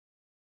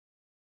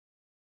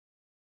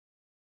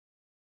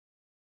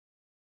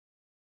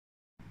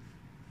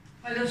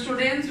Hello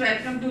students,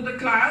 welcome to the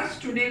class.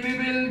 Today we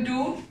will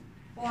do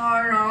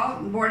for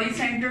body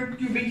centered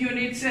cubic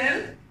unit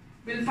cell.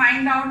 We'll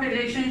find out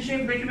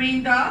relationship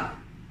between the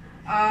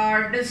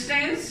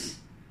distance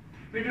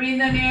between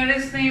the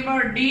nearest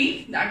neighbor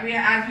D that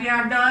as we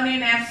have done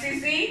in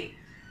FCC,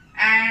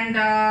 and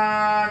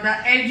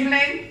the edge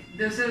length.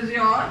 This is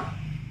your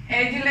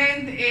edge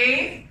length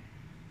A.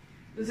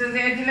 This is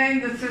edge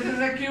length. This is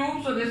a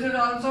cube, so this is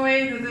also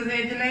A. This is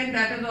edge length.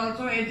 That is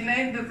also edge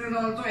length. This is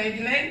also edge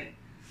length.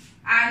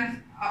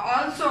 And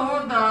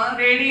also the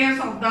radius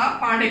of the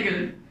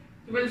particle.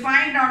 So we'll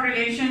find out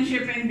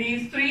relationship in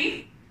these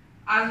three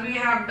as we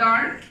have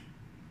done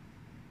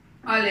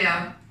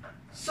earlier.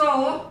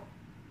 So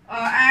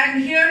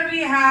and here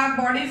we have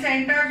body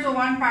center. So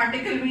one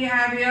particle we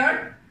have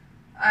here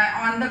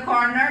on the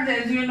corners,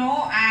 as you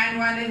know, and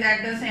one is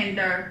at the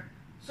center.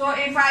 So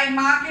if I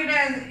mark it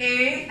as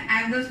A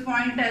and this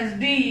point as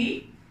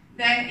D,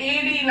 then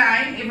AD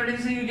line, if it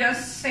is, you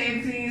just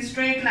say the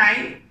straight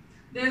line,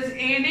 this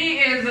AD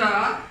is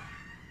a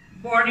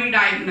body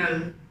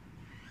diagonal.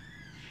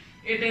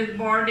 It is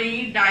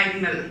body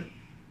diagonal.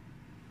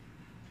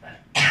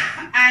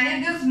 And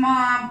if this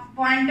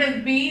point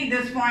is B,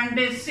 this point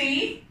is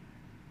C,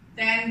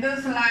 then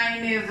this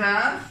line is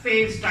a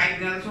face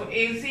diagonal. So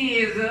AC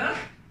is a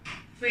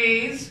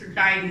face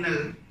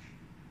diagonal.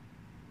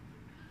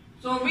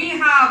 So we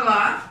have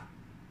a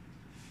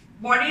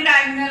body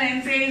diagonal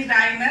and face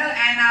diagonal,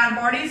 and our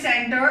body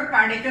centered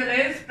particle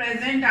is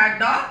present at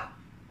the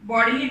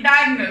body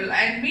diagonal,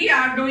 and we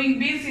are doing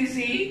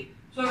BCC,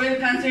 so we'll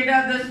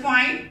consider this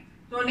point.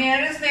 So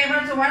nearest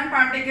neighbor, so one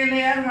particle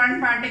here, and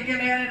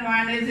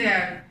one is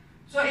here.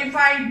 So if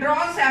I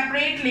draw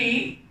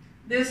separately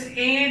this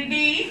AD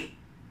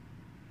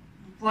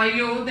for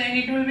you, then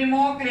it will be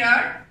more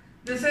clear.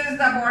 This is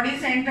the body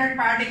centered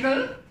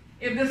particle.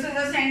 If this is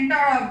the center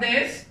of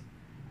this,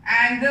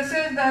 and this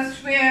is the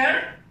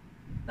sphere,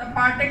 the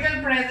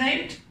particle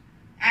present,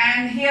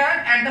 and here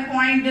at the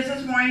point, this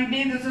is point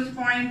D, this is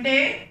point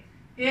A.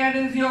 Here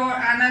is your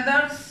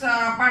another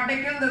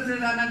particle, this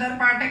is another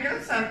particle,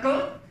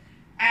 circle,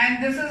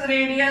 and this is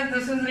radius,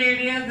 this is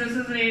radius, this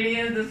is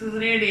radius, this is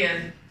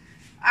radius.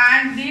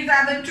 And these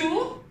are the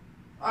two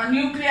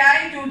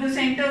nuclei to the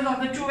centers of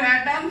the two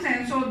atoms,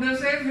 and so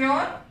this is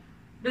your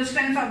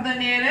distance of the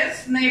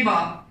nearest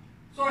neighbor.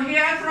 So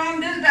here from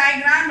this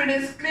diagram,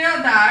 it is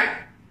clear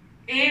that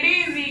AD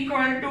is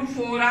equal to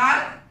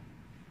 4R.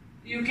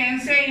 You can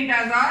say it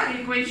as our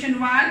equation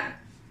 1,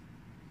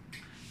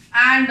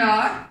 and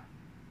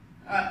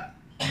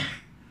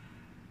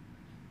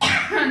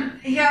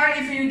here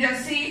if you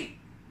just see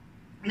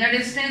the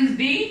distance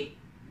D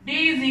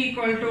is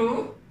equal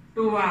to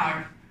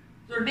 2R.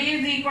 So D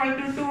is equal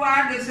to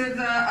 2R. This is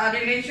a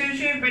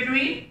relationship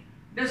between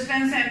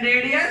distance and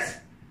radius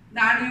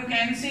that you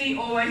can see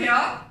over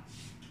here.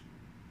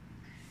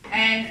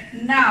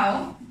 And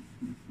now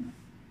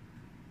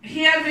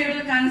here we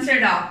will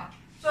consider.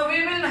 So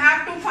we will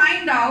have to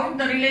find out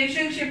the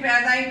relationship,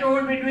 as I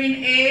told,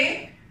 between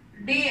A,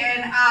 D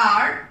and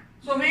R.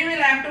 So we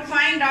will have to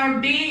find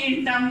out D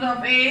in terms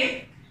of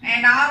A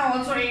and R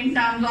also in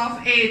terms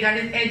of A, that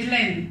is edge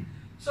length.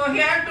 So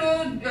here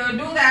to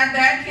do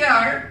that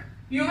here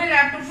you will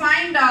have to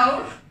find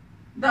out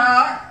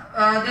the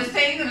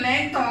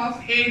length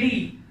of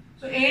AD.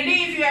 So AD,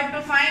 if you have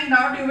to find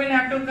out, you will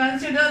have to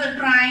consider the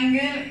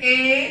triangle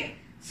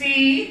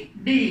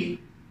ACD.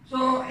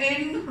 So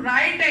in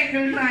right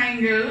angle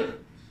triangle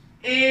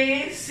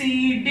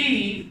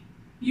ACD,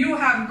 you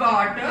have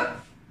got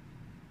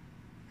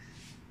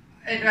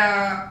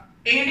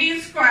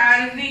AD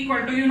square is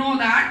equal to, you know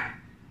that,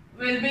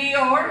 will be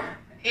your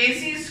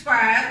AC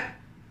square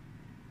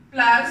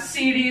plus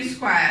CD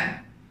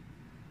square.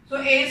 So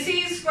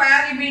AC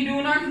square if we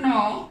do not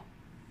know,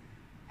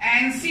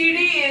 and CD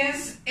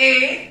is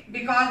A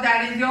because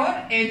that is your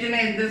edge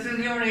length. This is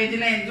your edge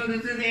length. So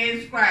this is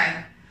A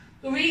square.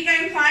 So we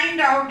can find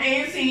out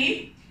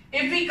AC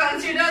if we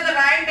consider the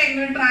right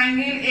angle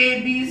triangle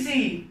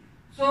ABC.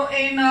 So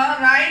in a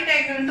right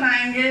angle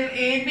triangle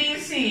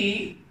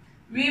ABC,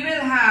 we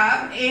will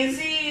have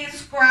AC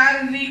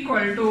square is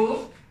equal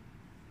to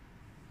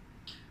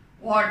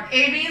what?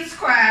 AB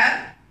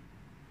square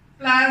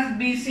plus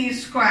BC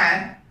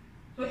square.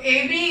 So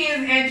AB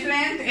is edge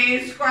length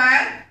A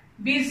square.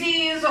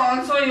 BC is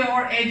also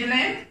your edge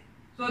length.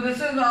 So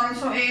this is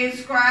also A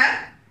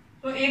square.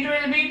 So it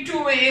will be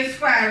 2A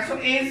square. So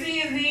AC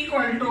is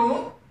equal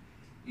to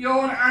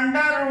your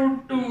under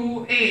root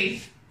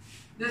 2A.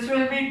 This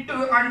will be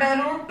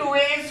under root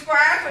 2A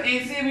square. So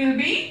AC will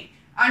be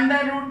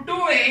under root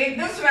 2A.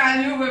 This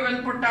value we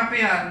will put up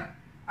here.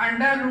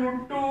 Under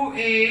root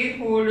 2A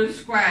whole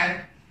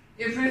square.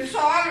 If we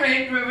solve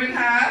it, we will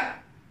have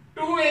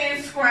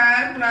 2A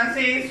square plus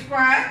A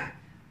square.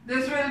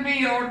 This will be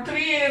your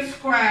 3A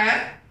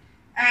square.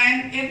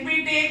 And if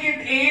we take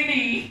it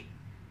AD,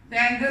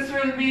 then this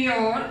will be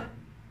your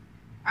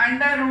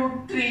under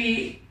root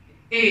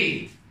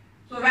 3A.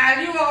 So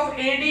value of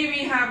AD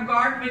we have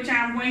got, which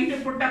I am going to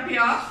put up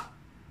here.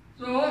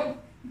 So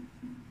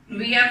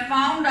we have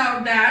found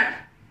out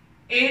that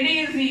AD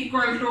is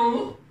equal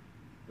to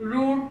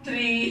root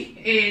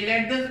 3A.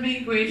 Let this be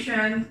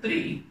equation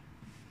 3.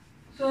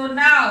 So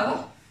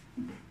now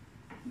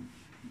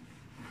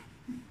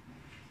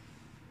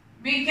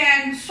we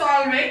can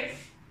solve it.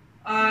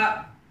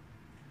 AD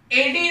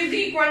is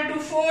equal to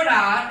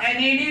 4R and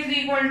AD is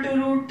equal to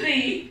root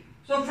 3.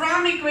 So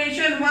from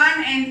equation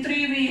 1 and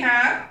 3 we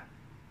have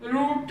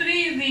root 3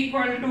 is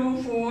equal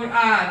to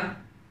 4R.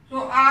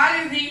 So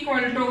R is equal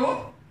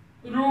to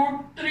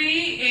root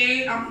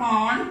 3A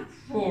upon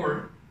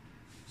 4.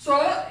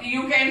 So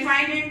you can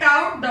find it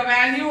out, the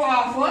value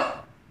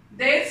of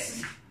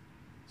this.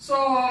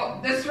 So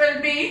this will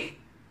be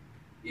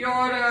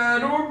your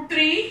root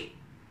 3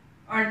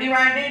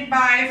 divided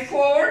by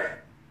 4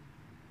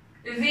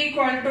 is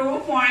equal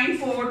to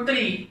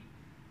 0.43.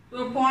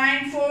 So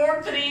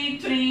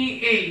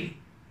 0.433A.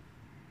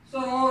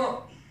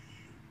 So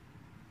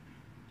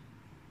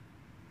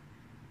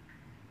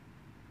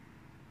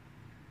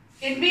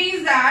it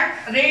means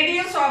that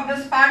radius of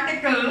this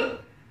particle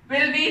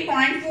will be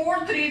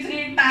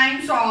 0.433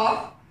 times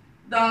of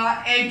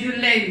the edge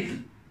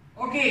length.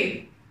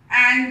 Okay.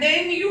 And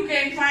then you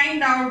can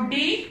find out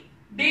D.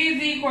 D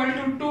is equal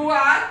to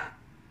 2R.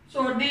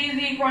 So D is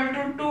equal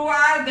to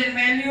 2R. Then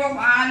value of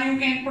R you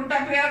can put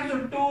up here.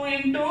 So 2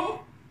 into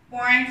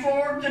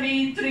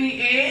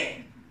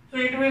 0.4338. So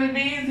it will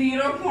be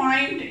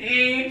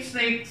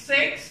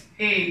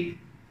 0.8668.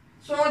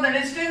 So the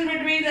distance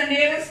between the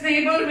nearest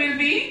neighbor will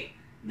be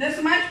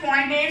this much,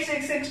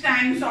 0.866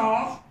 times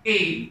of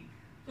A.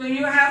 So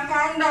you have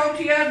found out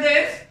here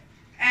this,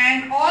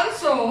 and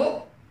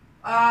also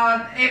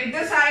if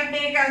this I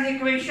take as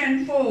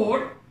equation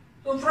 4,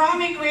 so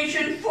from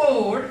equation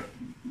 4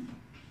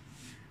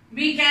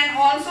 we can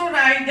also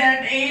write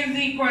that A is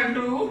equal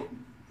to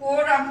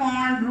 4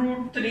 upon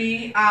root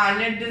 3R.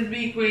 Let this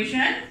be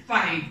equation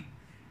 5.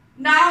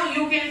 Now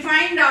you can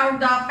find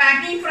out the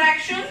packing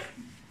fraction.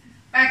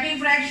 Packing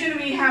fraction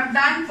we have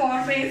done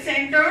for face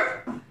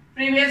center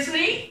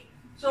previously.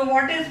 So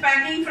what is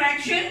packing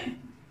fraction?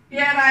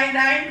 Here I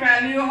write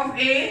value of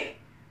A.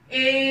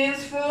 A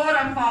is 4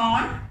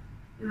 upon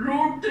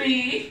root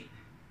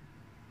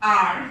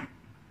 3R.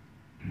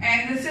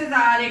 And this is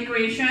our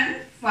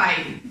equation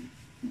 5.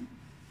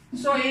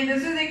 So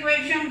this is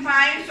equation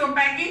 5. So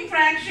packing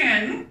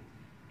fraction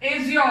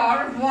is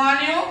your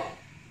volume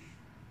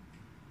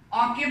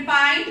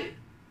occupied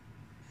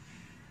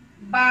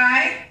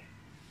by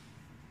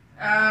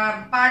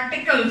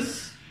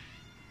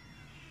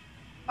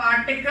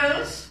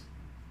particles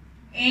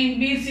in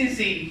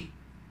BCC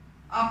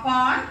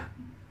upon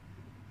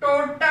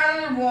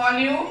total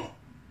volume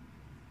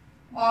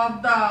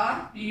of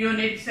the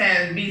unit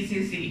cell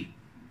BCC.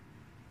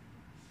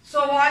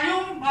 So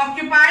volume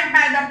occupied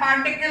by the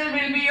particle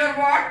will be your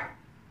what?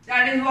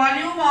 That is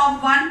volume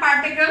of one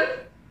particle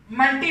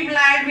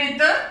multiplied with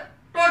the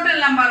total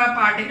number of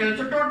particles.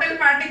 So total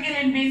particle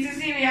in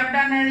BCC we have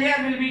done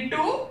earlier will be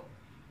 2.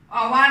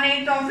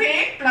 1/8 of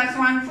 8 plus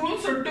 1 full.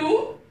 So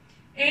 2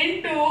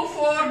 into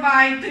 4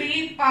 by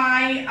 3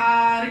 pi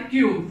r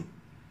cube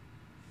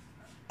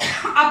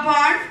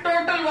upon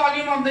total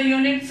volume of the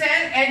unit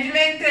cell. Edge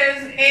length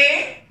is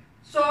A.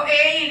 So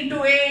A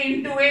into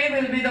A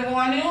will be the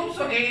volume.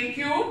 So A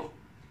cube.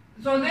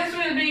 So this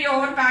will be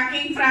your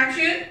packing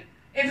fraction.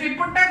 If we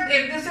put up,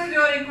 if this is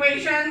your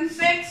equation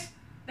 6,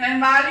 then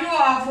value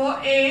of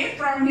A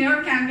from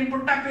here can be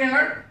put up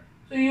here.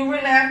 So you will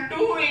have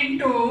 2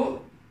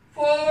 into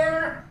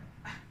 4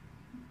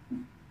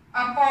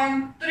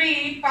 upon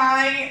 3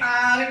 pi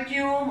r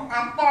cube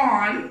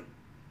upon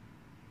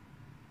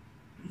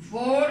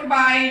 4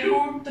 by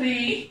root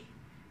 3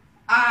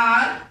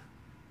 r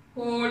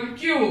whole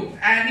cube.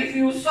 And if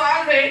you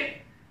solve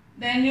it,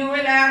 then you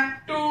will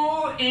have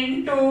 2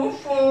 into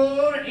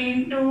 4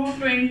 into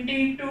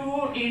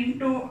 22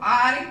 into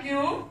r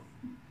cube.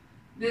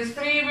 This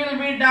 3 will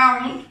be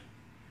down.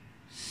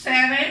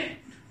 7.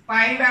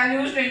 Pi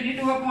values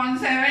 22 upon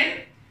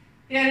 7.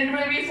 Here it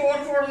will be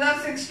 4 for the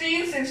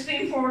 16,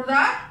 16 for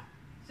the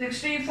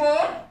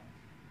 64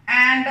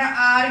 and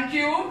r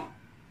cube.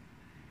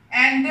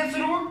 And this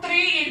root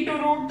 3 into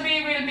root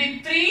 3 will be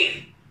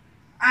 3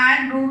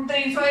 and root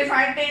 3. So if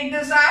I take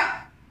this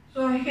up,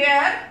 so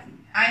here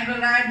I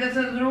will write this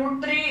as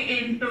root 3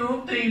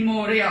 into 3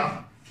 more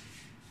here.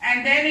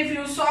 And then if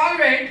you solve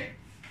it,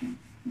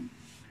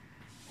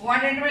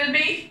 what it will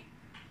be?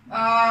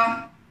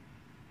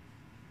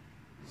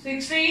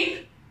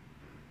 16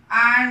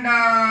 and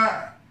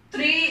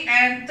 3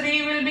 and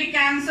 3 will be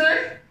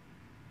cancelled,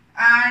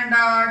 and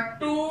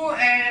 2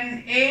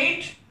 and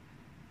 8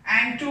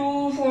 and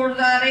 2 for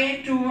the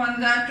 8, 2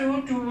 1s are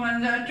 2, 2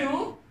 1s are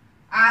 2,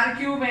 r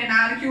cube and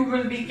r cube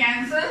will be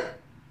cancelled.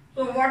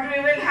 So what we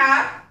will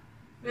have?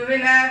 We will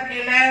have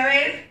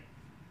 11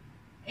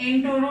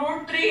 into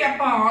root 3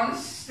 upon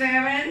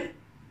 7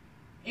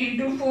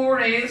 into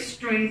 4 is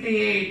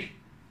 28.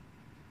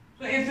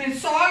 So if we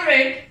solve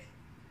it,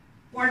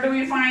 what do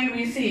we find?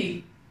 We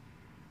see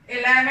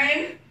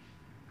 11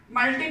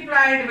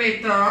 multiplied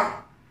with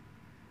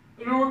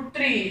root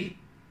 3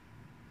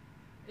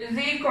 is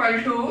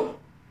equal to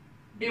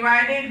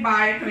divided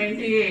by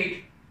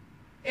 28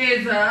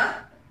 is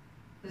a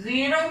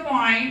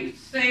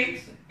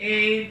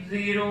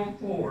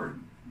 0.6804.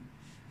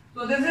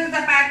 So this is the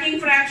packing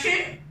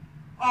fraction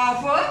of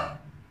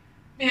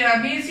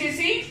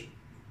BCC,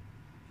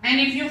 and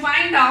if you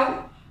find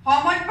out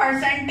how much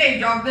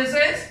percentage of this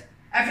is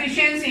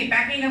efficiency,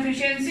 packing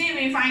efficiency,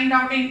 we find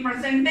out in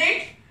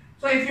percentage.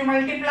 So if you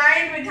multiply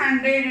it with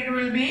 100, it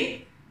will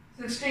be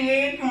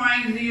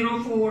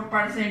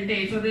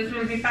 68.04%. So this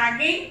will be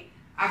packing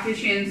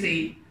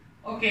efficiency.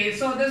 Okay,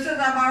 so this is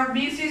about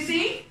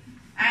BCC,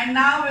 and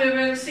now we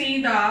will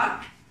see the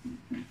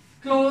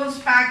close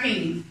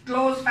packing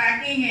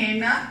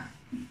in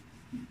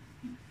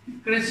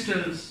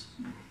crystals.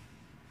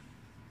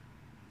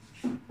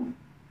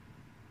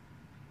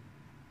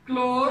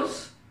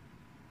 Close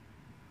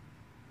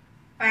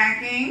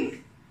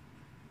packing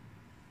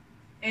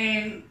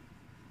in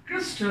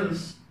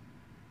crystals.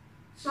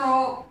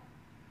 So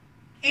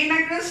in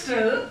a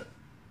crystal,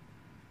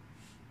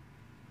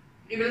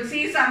 you will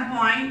see some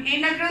point.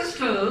 In a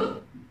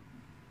crystal,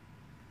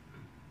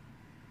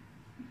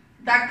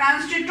 the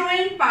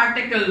constituent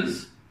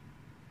particles,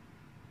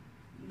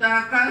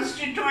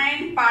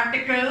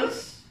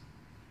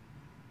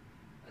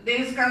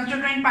 these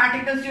constituent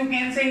particles, you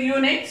can say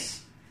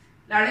units,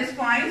 that is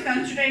points.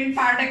 Constituent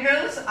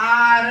particles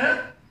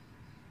are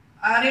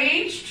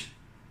arranged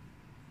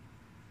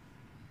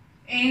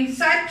in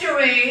such a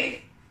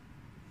way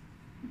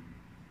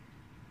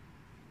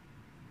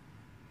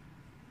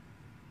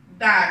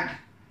that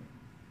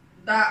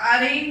the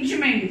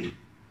arrangement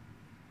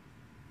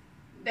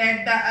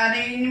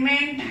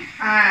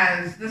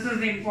has, this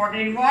is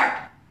important,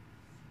 what?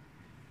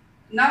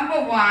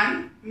 Number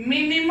one,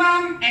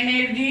 minimum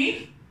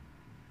energy.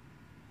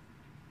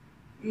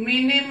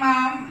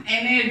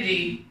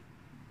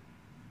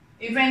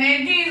 If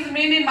energy is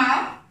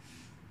minimum,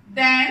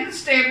 then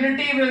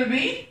stability will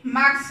be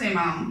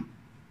maximum.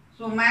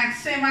 So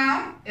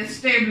maximum is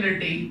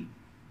stability.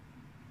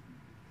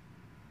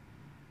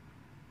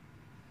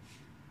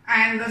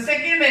 And the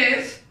second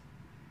is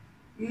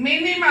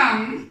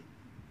minimum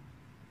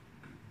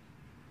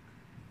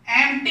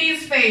empty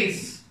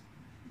space,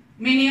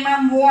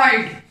 minimum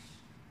void.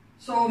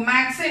 So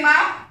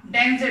maximum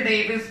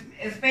density is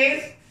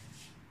space,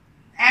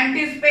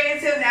 empty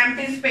space is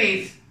empty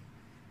space,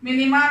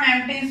 minimum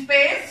empty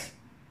space.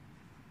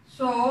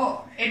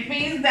 So it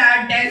means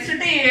that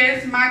density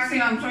is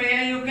maximum. So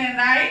here you can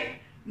write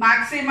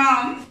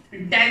maximum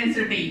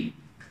density.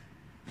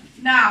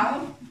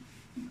 Now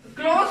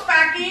close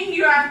packing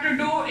you have to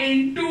do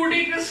in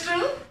 2D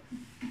crystal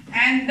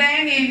and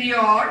then in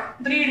your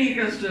 3D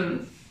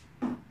crystal.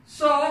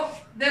 So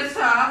this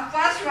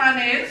first one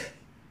is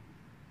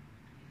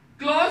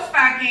close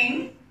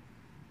packing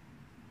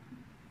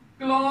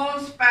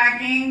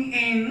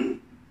in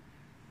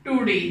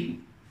 2D,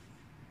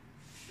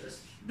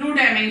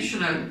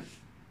 two-dimensional.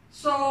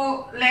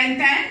 So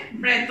length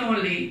and breadth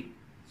only.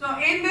 So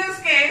in this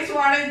case,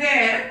 what is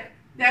there?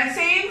 The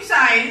same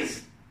size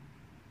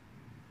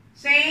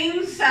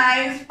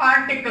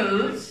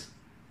particles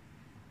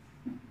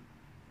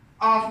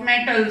of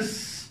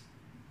metals,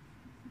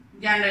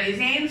 generally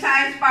same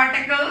size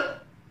particle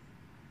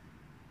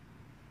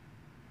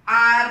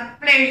are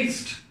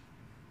placed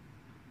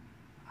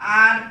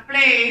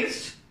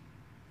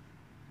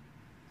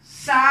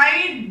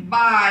side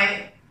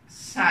by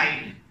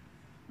side.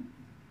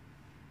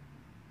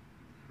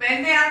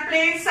 When they are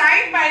placed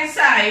side by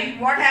side,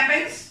 what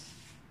happens?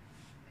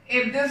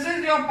 If this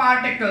is your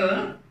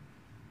particle,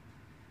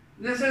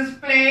 this is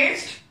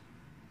placed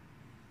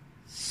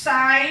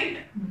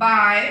side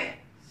by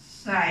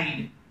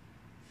side.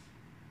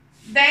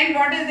 Then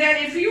what is there?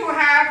 If you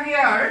have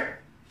here,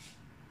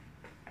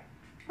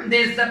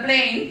 this is the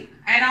plane,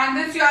 and on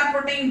this you are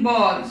putting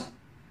balls.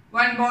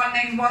 One ball,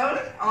 next ball,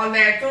 all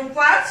that. So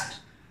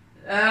first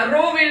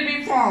row will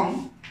be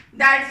formed.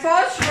 That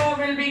first row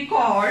will be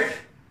called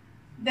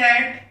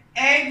that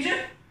edge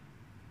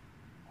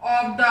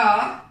of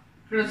the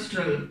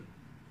crystal.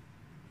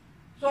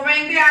 So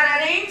when they are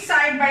arranged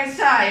side by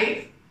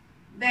side,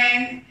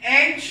 then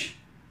edge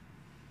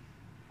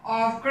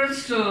of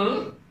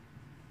crystal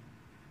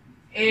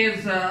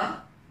is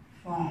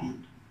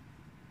formed.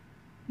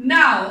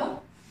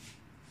 Now,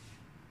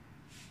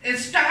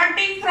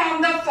 starting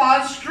from the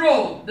first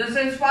row, this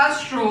is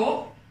first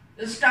row,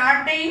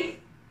 starting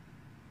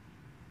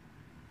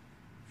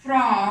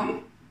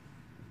from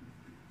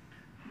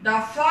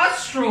the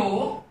first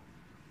row,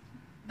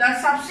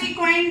 the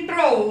subsequent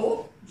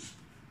row,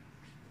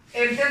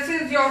 if this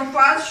is your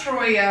first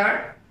row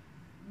here,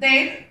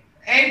 then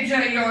edge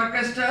your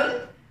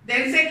crystal,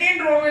 then second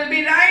row will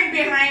be right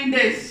behind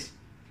this.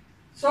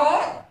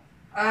 So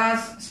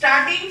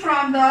starting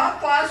from the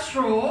first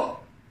row,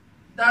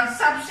 the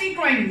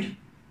subsequent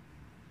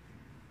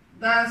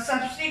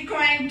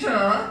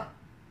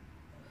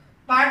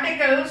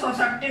particles or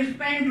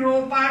subsequent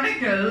row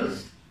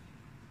particles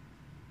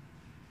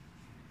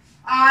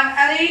are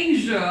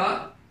arranged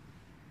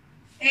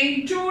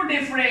in two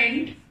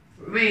different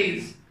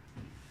ways.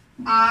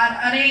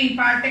 are arranged,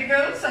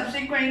 particles,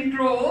 subsequent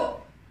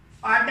row,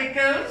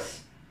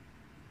 particles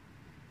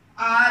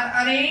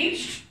are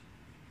arranged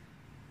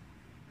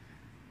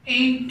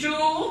in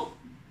two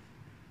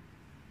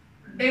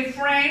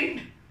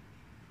different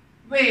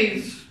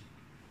ways.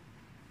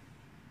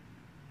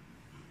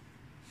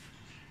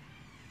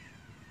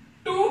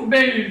 To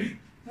build,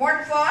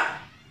 what for?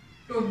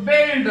 To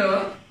build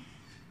a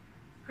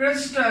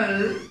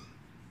crystal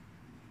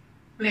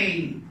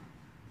plane.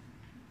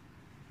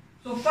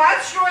 So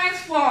first row is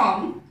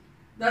formed,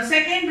 the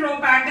second row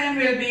pattern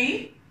will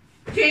be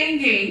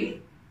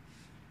changing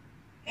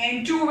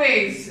in two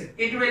ways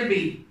it will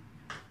be.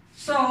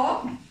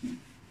 So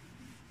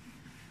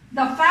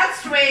the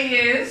first way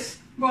is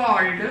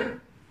called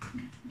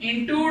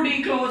in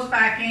 2D close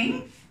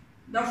packing.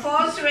 The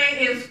first way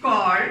is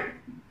called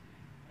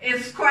a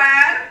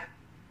square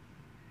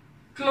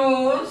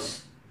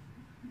close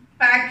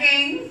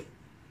packing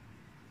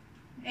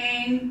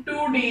in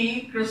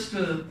 2D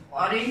crystal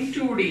or in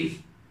 2D.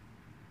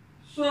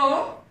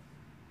 So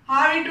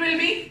how it will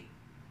be?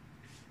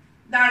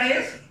 That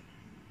is,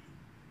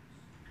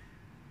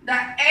 the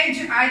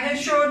edge I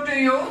just showed to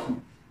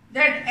you,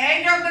 that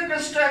edge of the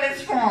crystal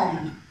is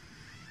formed.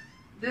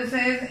 This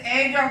is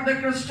edge of the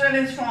crystal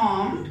is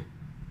formed.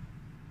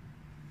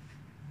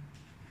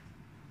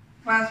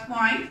 First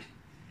point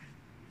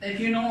that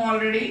you know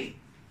already.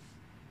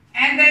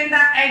 And then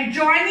the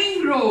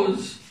adjoining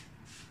rows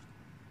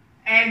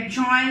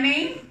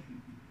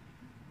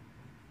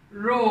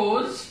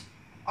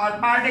or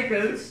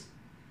particles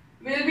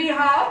will be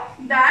how?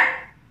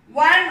 That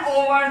one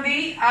over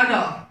the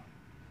other.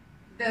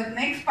 The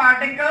next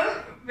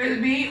particle will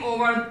be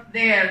over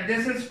there.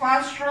 This is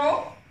first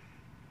row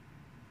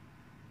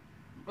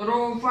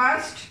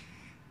first.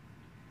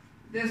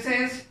 This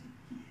is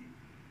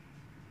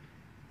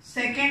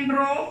second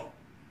row.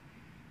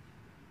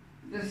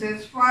 This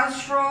is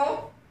first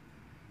row.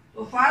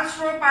 So first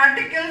row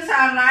particles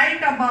are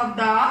right above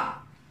the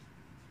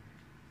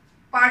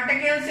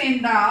particles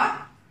in the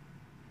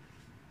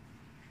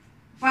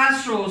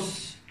first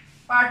rows.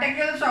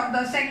 Particles of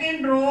the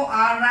second row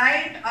are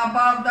right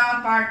above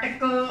the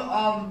particle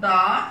of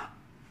the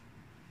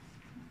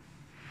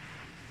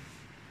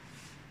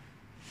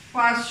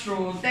first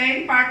row.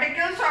 Then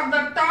particles of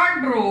the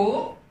third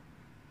row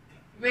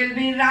will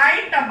be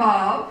right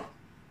above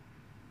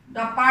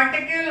the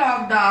particle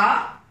of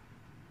the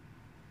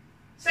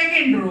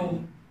second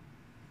row.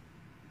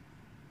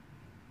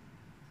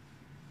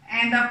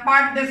 And the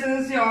part, this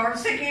is your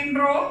second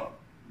row.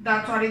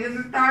 This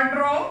is third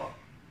row.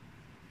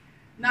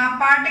 Now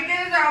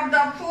particles of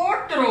the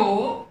fourth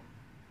row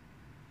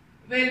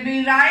will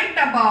be right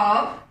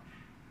above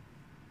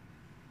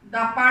the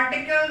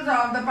particles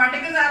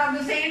are of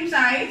the same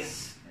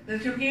size.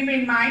 This you keep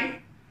in mind.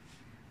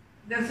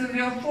 This is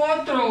your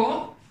fourth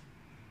row,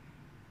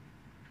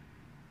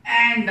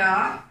 and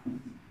the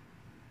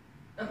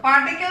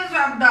particles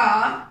of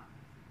the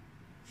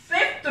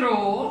fifth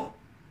row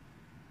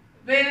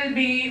will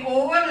be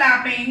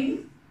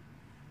overlapping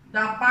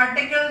the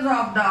particles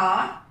of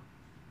the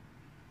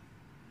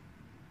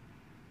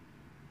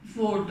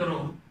fourth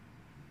row.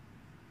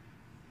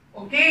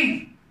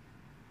 Okay,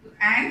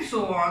 and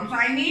so on. So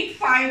I need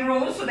 5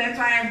 rows, so that's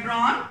why I have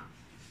drawn.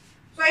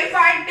 So if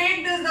I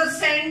take this, the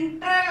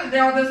central,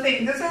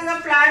 this is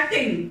a flat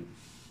thing.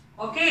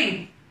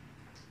 Okay,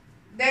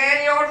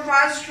 there your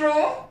first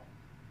row,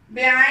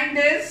 behind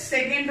this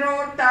second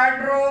row,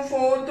 third row,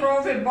 fourth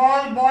row, fifth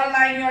ball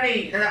line your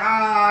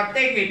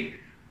take it.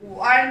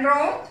 One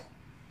row,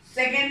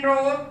 second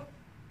row,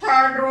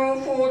 third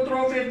row, fourth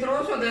row, fifth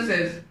row. So this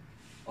is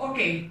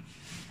okay.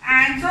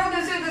 And so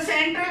this is the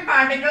central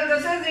particle.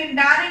 This is in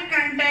direct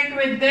contact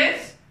with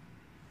this,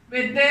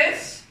 with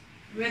this,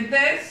 with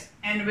this,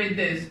 and with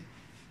this.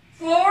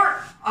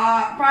 4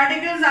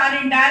 particles are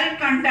in direct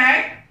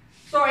contact.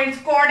 So its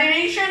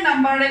coordination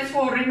number is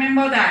 4.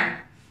 Remember that.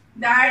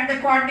 That the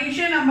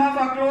coordination number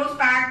for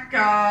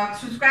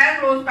square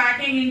close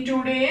packing in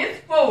 2D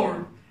is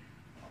 4.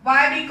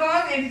 Why?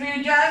 Because if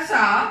you just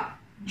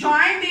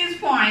join these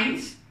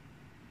points,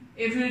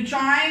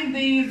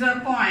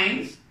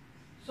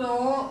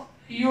 so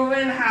you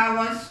will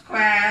have a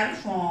square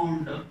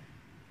formed.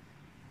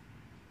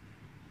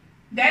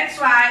 That's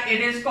why it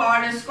is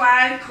called a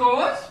square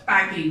close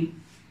packing.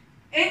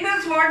 In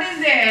this, what is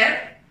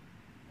there?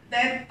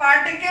 That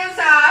particles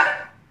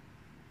are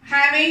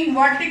having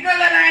vertical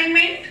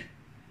alignment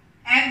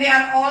and they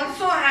are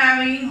also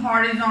having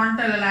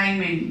horizontal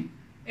alignment.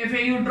 If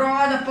you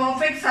draw the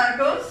perfect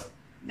circles,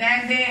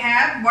 then they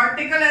have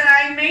vertical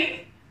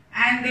alignment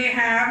and they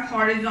have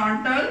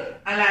horizontal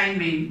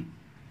alignment.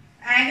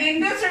 And in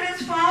this it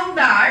is found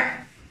that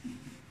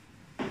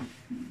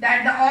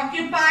the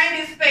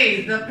occupied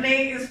space, the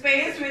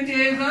space which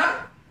is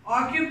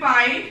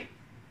occupied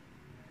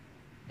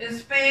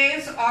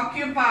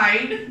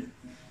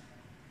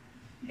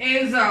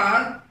is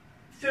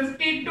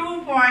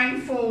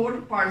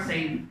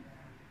 52.4%.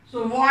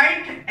 So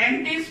void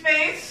empty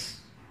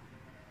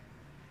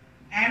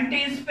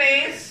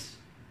space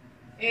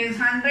is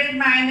 100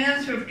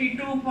 minus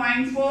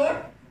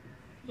 52.4,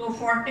 so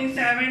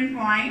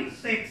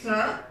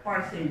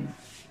 47.6%.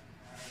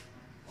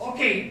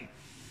 Okay.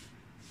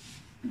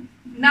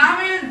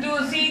 Now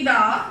we'll see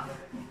the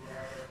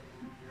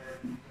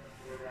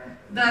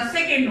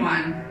second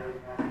one.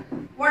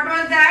 What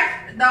was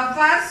that? The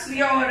first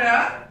your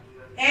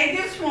edge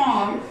is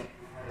formed.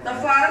 The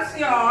first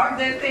your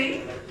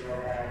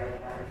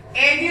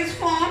edge is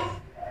formed.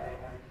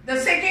 The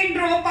second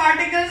row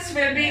particles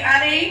will be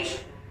arranged.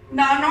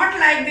 Now not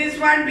like this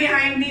one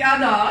behind the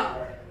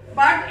other,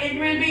 but it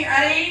will be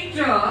arranged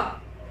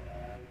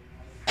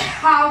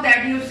how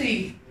that you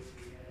see.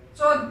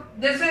 So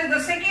this is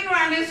the second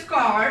one is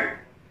called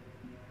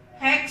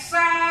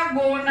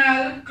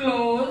hexagonal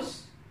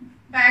close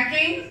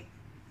packing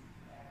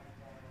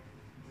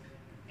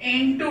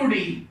in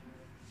 2D.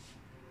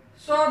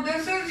 So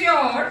this is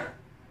your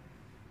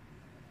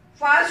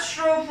first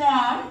row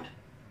formed,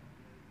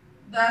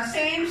 the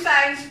same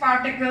size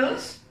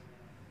particles.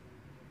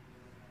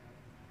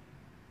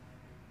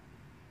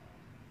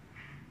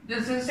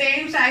 This is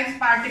same size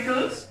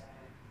particles.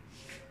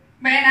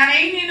 When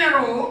arranged in a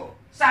row,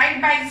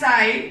 side by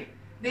side,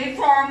 they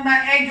form the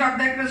edge of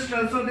the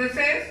crystal. So this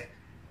is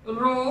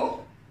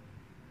row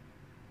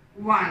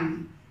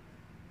 1.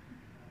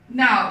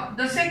 Now,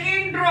 the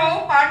second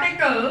row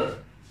particle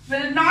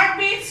will not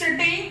be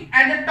sitting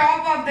at the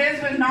top of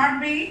this, will not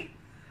be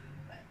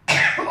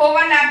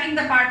overlapping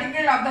the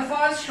particle of the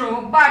first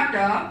row, but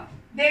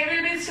they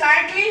will be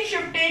slightly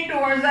shifted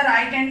towards the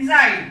right hand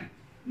side.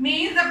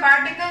 Means the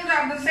particles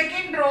of the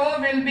second row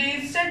will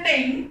be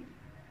sitting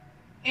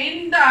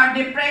in the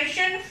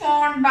depression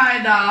formed by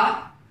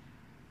the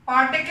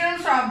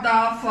particles of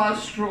the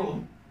first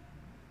row.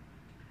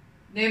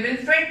 They will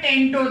fit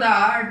into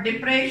the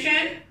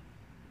depression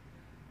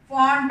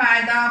formed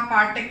by the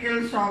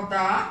particles of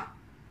the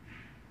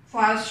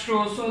first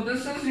row. So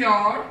this is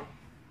your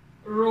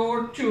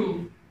row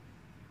 2.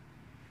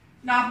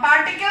 Now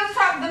particles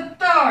of the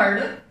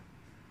third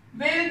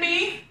will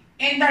be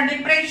in the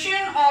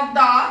depression of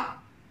the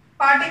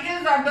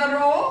particles of the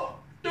row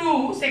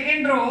 2,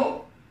 second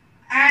row,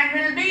 and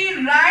will be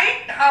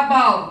right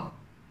above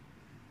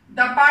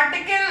the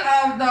particle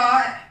of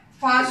the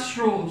first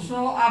row.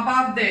 So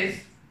above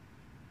this,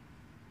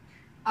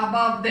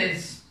 above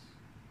this,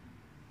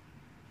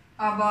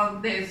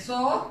 above this.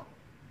 So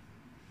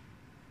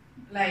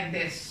like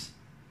this.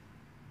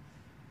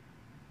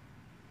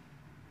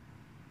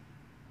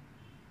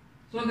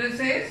 So this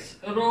is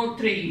row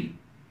 3.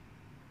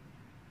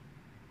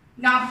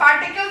 Now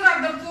particles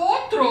of the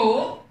fourth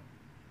row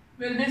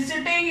will be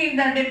sitting in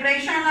the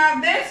depression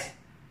of this,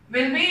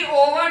 will be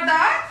over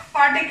the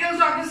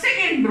particles of the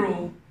second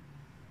row.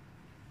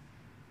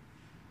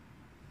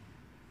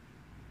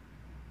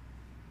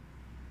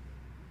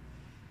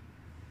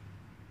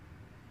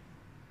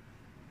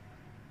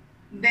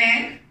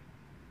 Then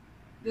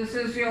this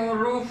is your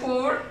row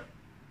 4,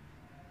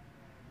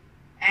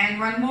 and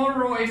one more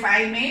row if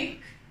I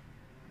make,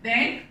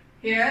 then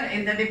here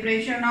in the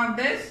depression of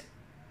this,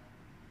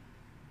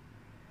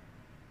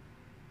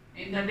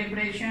 in the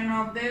depression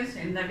of this,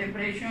 in the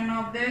depression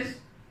of this.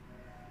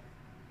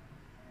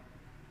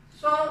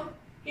 So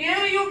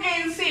here you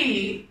can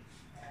see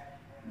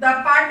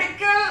the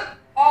particle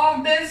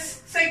of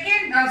this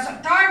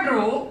third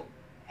row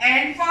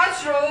and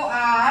first row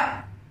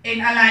are in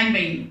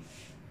alignment.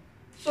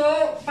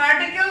 So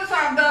particles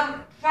of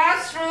the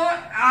first row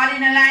are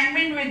in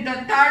alignment with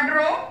the third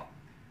row.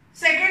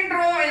 Second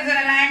row is in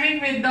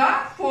alignment with the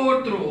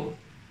fourth row.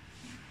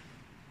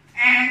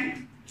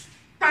 And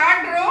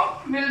third row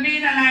will be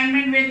in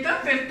alignment with the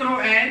fifth row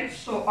and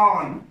so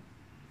on.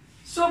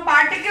 So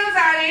particles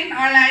are in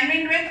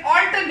alignment with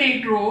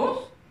alternate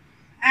rows,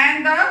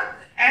 and the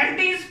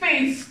empty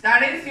space,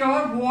 that is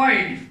your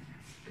void,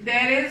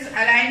 there is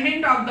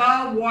alignment of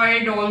the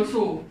void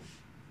also.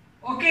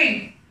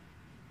 Okay,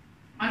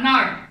 or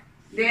not?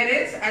 There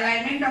is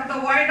alignment of the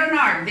void or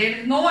not? There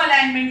is no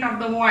alignment of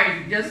the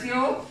void. Just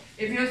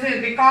if you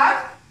say,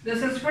 because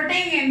this is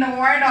fitting in the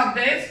void of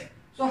this,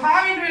 so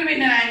how it will be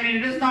in alignment?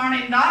 It is not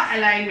in the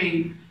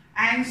alignment.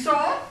 And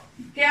so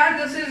here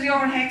this is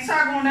your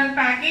hexagonal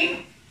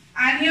packing.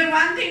 And here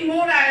one thing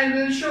more I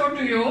will show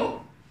to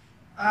you.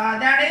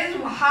 That is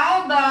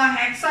how the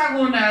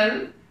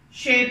hexagonal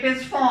shape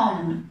is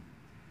formed.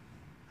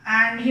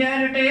 And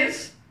here it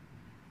is.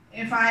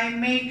 If I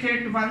make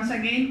it once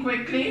again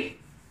quickly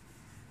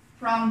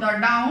from the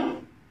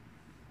down.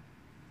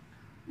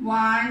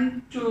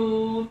 1,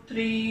 2,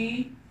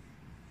 3,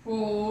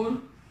 4,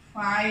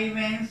 5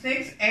 and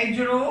 6 edge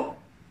row.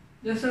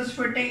 This is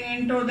fitting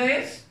into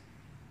this.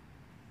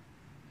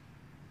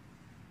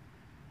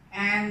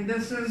 And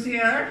this is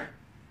here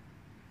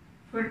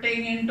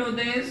fitting into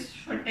this,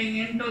 fitting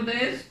into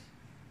this.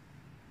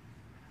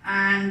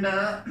 And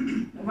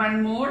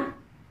one more.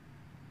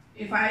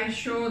 If I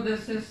show,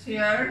 this is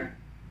here,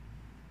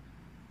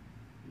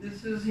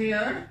 this is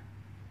here.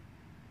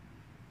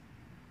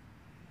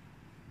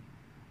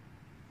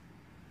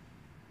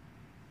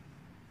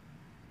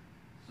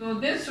 So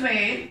this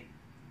way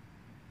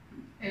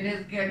It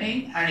is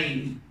getting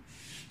arranged.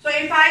 So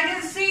if I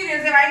just see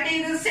this, if I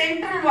take the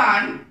central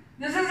one,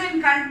 this is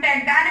in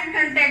contact, direct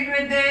contact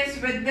with this,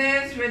 with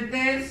this, with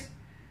this,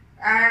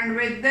 and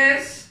with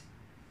this,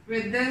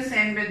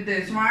 and with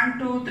this. 1,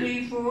 2,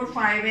 3, 4,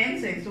 5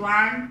 and 6.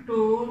 1,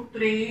 2,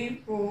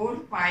 3, 4,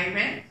 5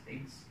 and 6.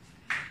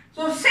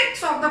 So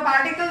 6 of the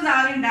particles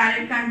are in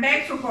direct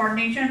contact, so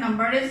coordination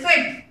number is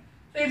 6.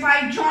 So if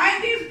I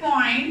join this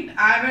point,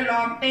 I will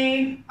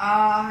obtain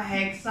a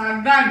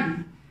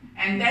hexagon,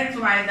 and that's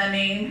why the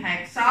name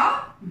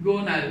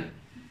hexagonal.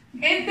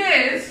 In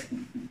this,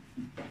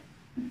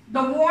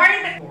 the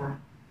void,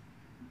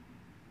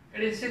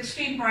 it is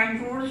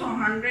 60.4, so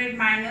 100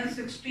 minus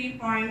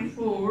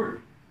 60.4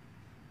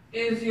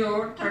 is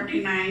your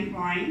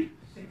 39.6%.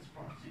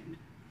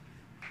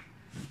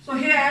 So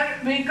here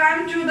we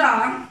come to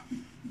the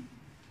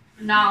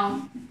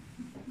now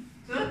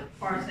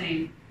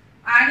percent.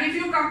 And if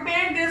you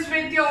compare this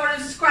with your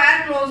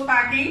square close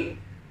packing,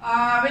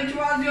 which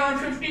was your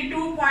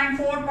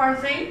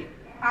 52.4%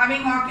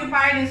 having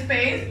occupied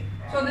space.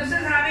 So this is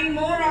having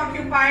more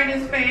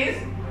occupied space,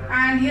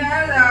 and here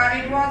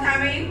it was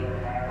having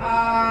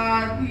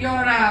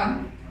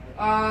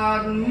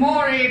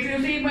more. If you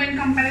see in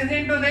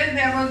comparison to this,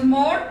 there was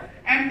more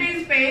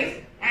empty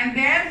space, and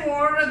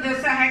therefore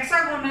this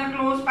hexagonal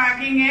close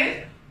packing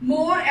is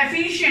more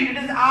efficient. It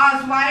is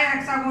asked why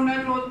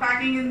hexagonal close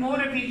packing is more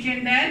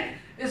efficient than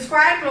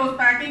square close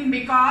packing,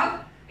 because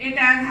it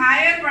has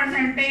higher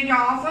percentage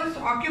of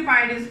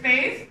occupied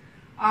space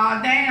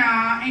than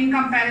in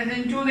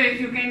comparison to this.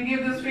 You can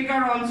give this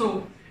figure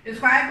also.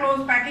 Square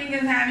close packing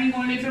is having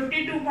only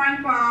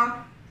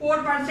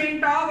 52.4%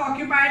 of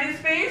occupied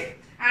space,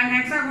 and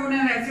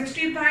hexagonal has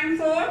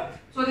 60.4.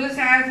 So this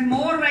has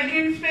more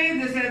vacant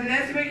space, this has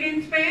less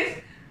vacant space,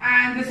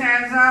 and this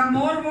has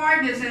more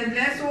void, this has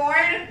less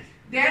void.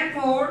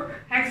 Therefore,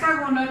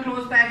 hexagonal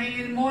close packing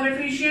is more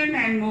efficient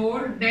and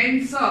more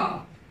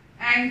denser.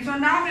 And so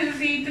now we'll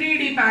see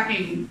 3D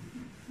packing.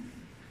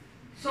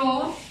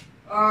 So,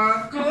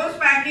 close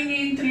packing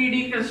in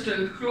 3D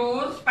crystal.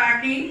 Close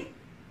packing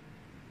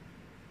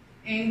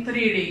in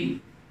 3D.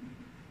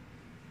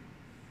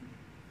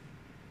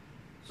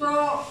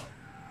 So,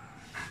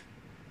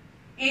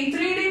 in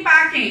 3D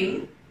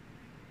packing,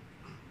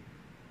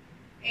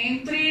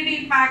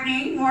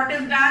 what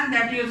is done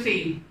that you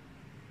see?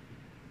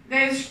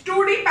 There is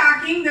 2D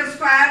packing, the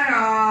square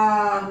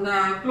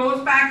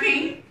close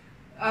packing.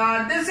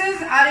 This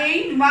is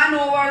arranged one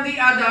over the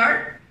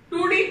other.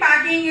 2D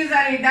packing is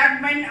arranged.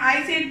 That when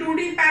I say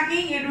 2D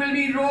packing, it will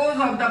be rows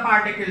of the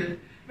particle.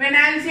 When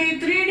I say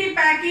 3D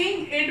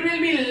packing, it will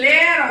be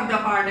layer of the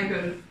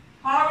particle.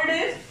 How it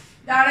is?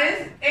 That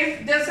is,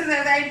 if this is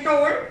as I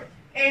told,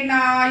 in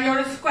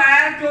your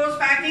square close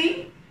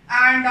packing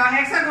and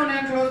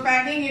hexagonal close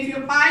packing, if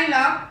you pile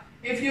up,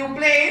 if you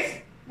place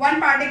one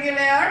particle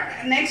layer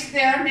next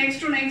there, next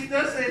to next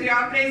this, you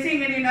are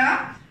placing it in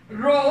a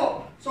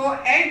row. So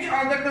edge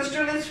of the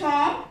crystal is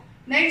formed.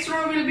 Next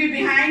row will be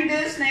behind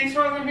this, next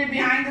row will be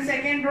behind the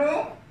second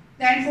row,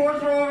 then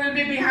fourth row will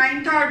be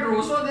behind third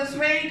row. So this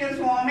way it is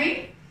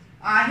forming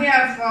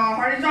here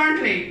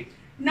horizontally.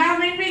 Now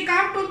when we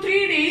come to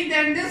 3D,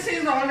 then this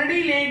is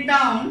already laid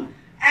down,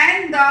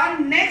 and the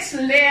next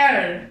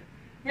layer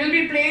will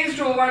be placed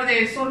over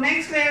this. So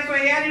next layer, so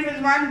here it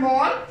is one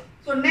ball,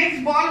 so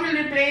next ball will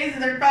be placed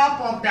at the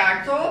top of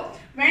that. So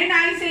when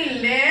I say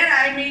layer,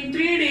 I mean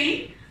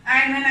 3D,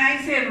 and when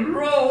I say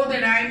row,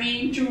 then I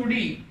mean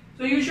 2D.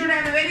 So you should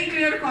have a very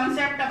clear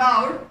concept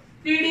about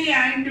 3D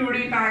and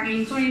 2D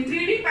packing. So in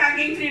 3D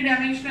packing,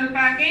 3-dimensional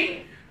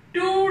packing,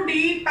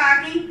 2D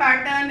packing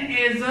pattern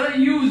is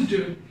used.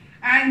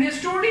 And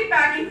this 2D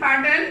packing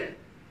pattern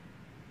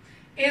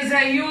is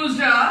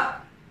used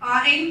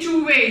in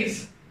two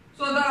ways.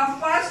 So the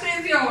first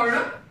is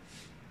your,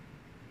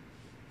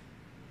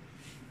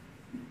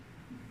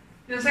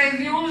 this is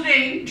used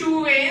in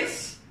two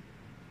ways,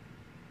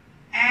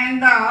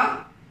 and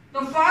the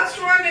first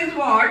one is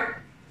what?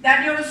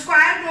 That your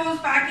square close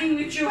packing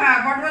which you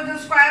have. What was the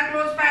square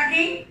close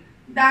packing?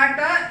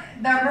 That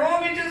the row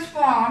which is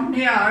formed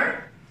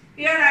here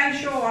I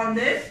show on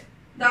this,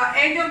 the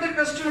edge of the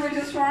crystal which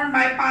is formed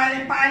by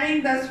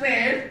piling the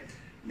sphere.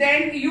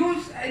 Then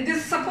use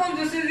this, suppose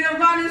this is your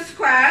one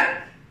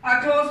square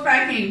close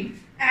packing,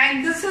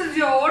 and this is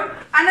your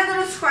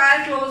another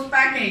square close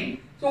packing.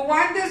 So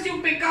what this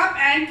you pick up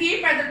and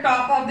keep at the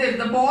top of this.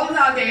 The balls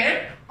are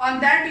there. On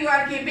that you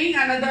are keeping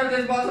another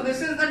this ball. So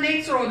this is the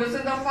next row. This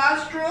is the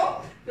first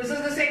row. This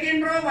is the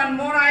second row. One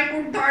more I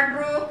put third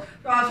row.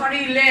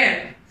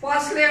 Layer.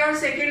 First layer,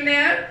 second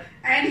layer,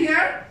 and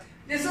here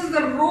this is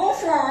the row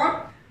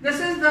form. This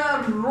is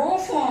the row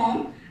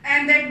form,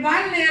 and that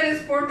one layer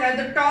is put at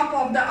the top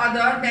of the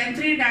other. Then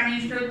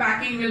 3-dimensional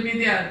packing will be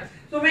there.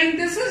 So when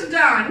this is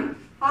done,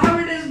 how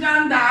it is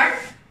done that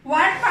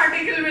one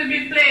particle will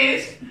be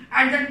placed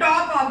at the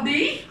top of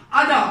the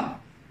other.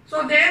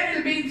 So there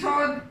will be,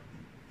 so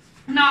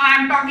now I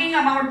am talking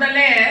about the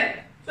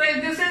layer. So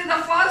if this is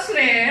the first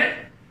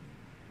layer,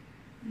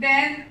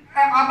 then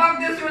above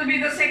this will be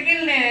the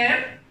second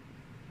layer,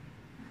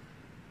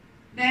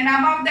 Then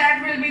above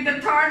that will be the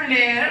third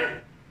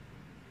layer.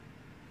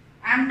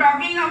 I am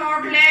talking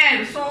about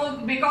layers. So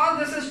because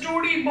this is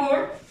 2D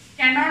board,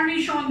 cannot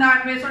be shown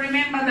that way. So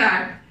remember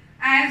that.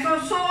 And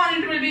so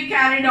on it will be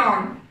carried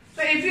on.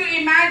 So if you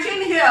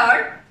imagine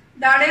here,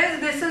 that is,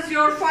 this is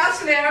your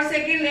first layer,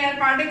 second layer,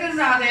 particles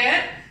are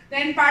there.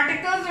 Then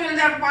particles will,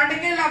 the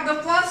particle of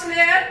the first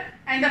layer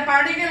and the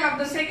particle of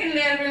the second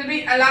layer will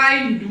be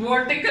aligned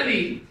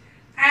vertically.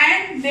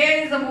 And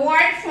there is a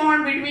void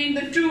formed between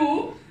the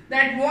two.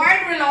 That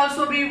void will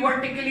also be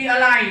vertically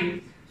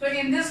aligned. So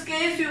in this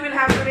case, you will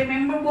have to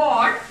remember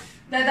what?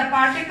 That the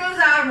particles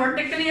are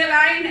vertically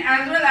aligned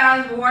as well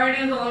as void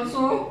is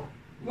also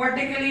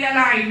vertically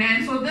aligned.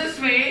 And so this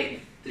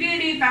way,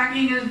 3D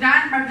packing is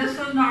done, but this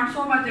is not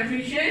so much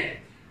efficient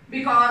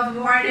because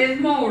void is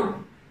more.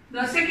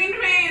 The second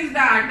way is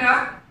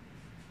that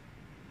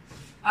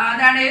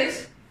that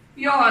is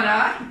your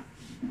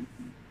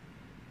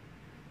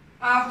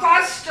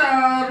first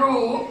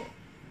row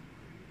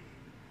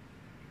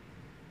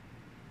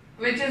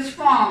which is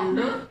formed,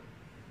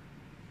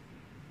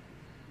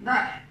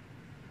 the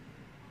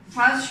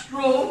first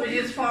row which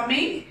is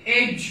forming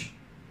edge.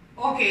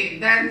 Okay,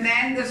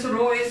 then this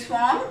row is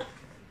formed.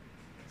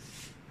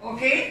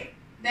 Okay,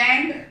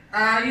 then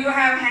you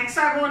have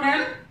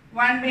hexagonal,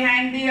 one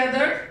behind the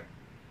other.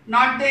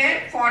 Not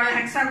there for a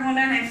hexagonal.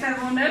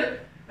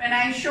 When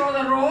I show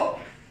the row,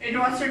 it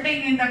was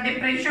sitting in the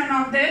depression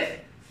of this.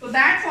 So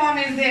that form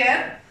is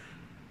there.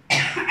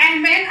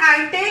 And when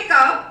I take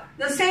up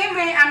the same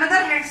way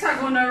another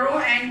hexagonal row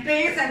and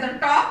place at the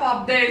top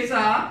of this,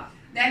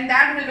 then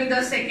that will be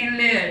the second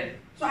layer.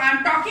 So I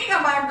am talking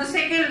about the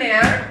second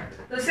layer.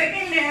 The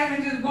second layer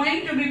which is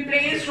going to be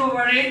placed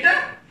over it,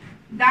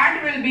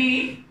 that will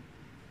be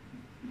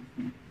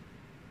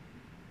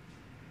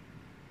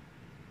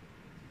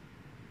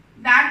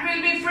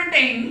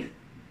fitting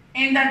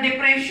in the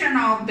depression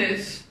of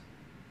this.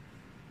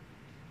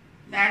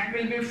 That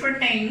will be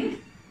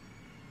fitting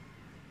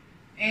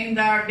in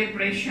the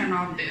depression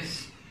of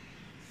this.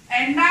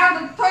 And now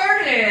the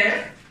third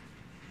layer.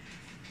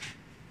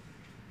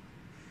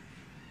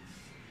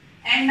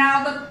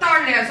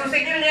 So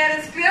second layer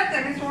is clear,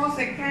 that is more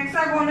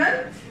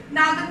hexagonal.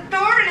 Now the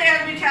third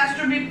layer which has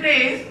to be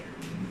placed,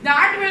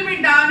 that will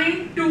be done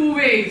in two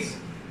ways.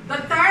 The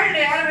third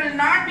layer will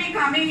not be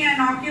coming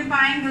and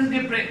occupying this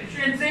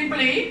depression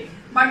simply,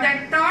 but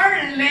the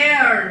third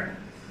layer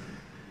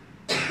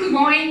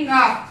going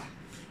up.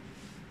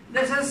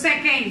 This is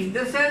second,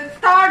 this is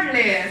third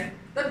layer.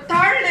 The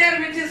third layer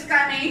which is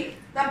coming,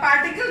 the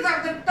particles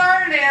of the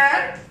third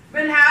layer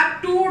will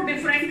have two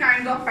different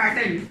kinds of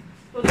pattern.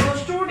 So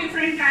those two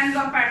different kinds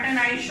of pattern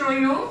I show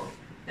you.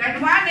 That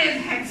one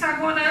is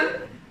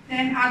hexagonal,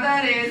 then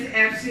other is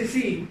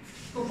FCC.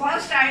 So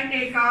first I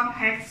take up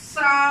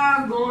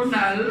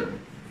hexagonal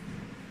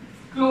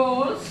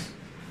close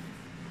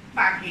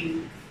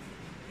packing.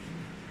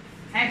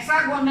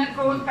 Hexagonal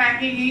close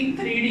packing in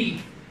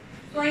 3D.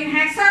 So in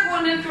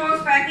hexagonal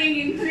close packing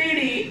in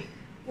 3D,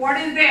 what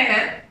is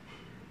there?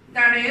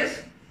 That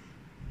is,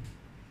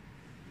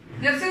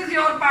 this is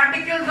your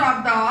particles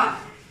of the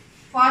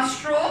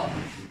first row.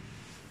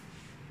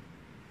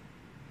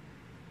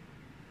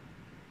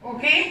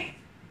 Okay,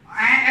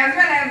 as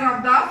well as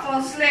of the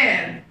first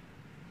layer.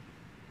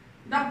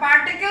 The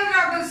particles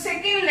of the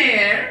second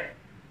layer,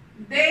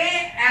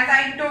 they, as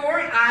I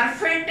told, are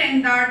fit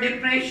in the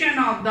depression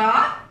of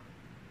the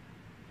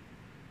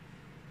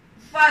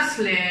first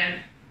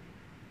layer.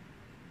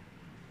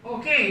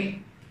 Okay,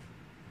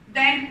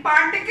 then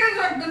particles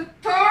of the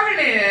third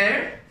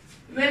layer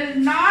will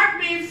not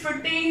be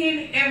fitting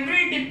in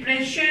every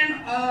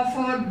depression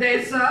of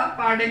this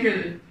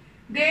particle.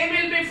 They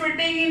will be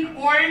fitting in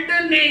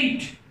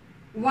alternate.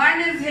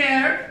 One is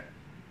here,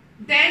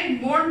 then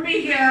won't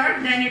be here,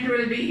 then it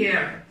will be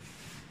here.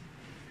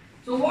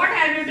 So what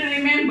have you to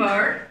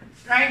remember?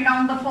 Write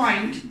down the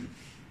point.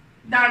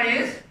 That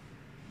is,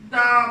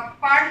 the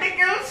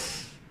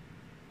particles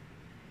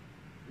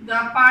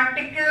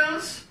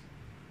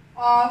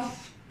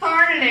of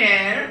third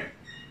layer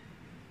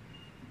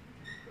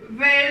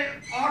will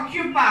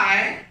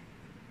occupy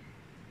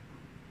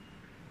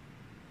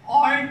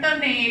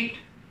alternate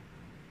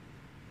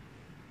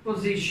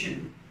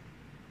position.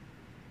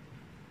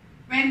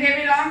 When they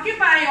will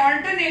occupy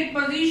alternate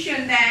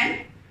position,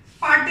 then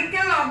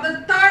particle of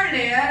the third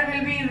layer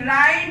will be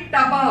right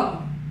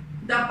above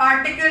the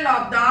particle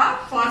of the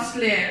first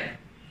layer.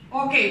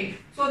 Okay,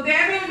 so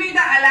there will be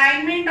the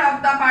alignment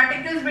of the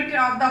particles between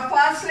of the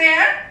first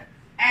layer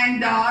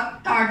and the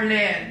third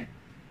layer.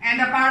 And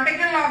the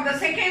particle of the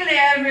second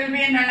layer will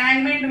be in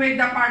alignment with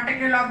the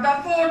particle of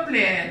the fourth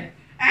layer,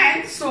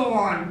 and so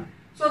on.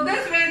 So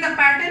this way the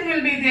pattern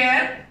will be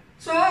there.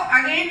 So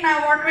again,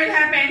 now what will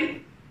happen?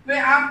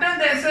 After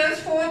this is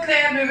fourth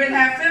layer, we will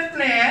have fifth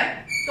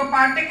layer. So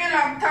particle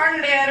of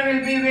third layer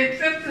will be with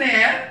fifth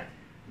layer.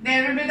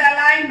 There will be the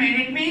alignment.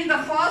 It means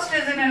the first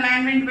is in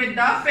alignment with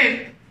the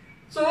fifth.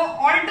 So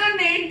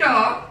alternate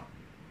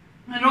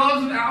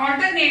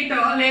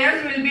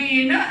layers will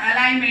be in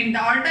alignment.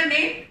 The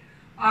alternate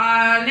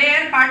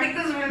layer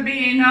particles will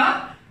be in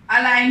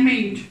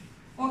alignment.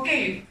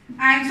 Okay,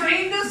 and so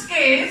in this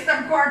case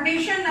the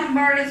coordination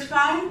number is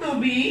found to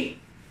be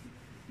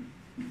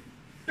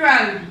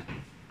 12.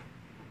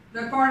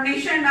 The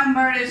coordination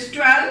number is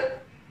 12.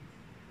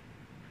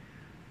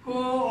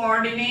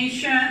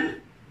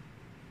 Coordination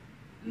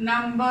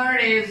number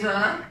is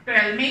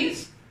 12,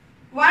 means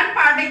one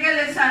particle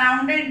is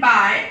surrounded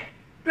by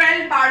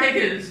 12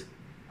 particles,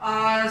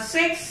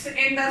 6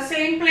 in the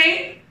same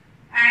plane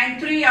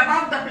and 3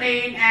 above the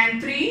plane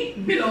and 3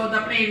 below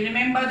the plane.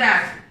 Remember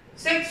that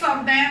 6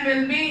 of them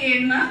will be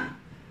in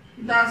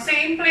the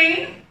same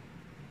plane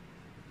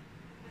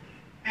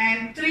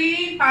and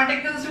 3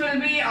 particles will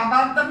be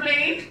above the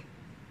plane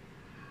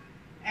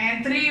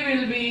and 3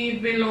 will be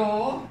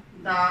below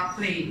the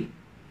plane.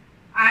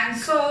 And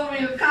so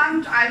we'll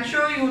come, I'll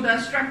show you the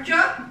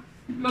structure.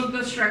 Look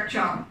the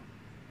structure.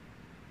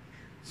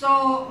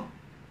 So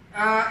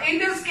in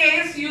this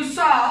case you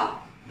saw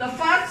the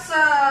first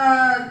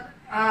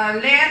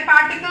layer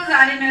particles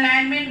are in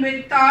alignment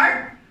with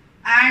third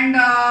and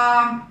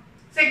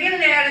second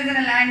layer is in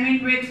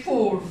alignment with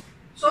fourth.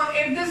 So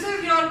if this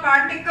is your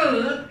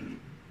particle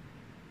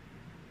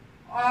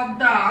of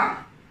the,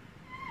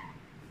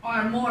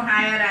 or more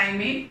higher I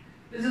mean,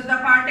 this is the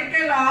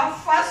particle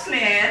of first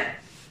layer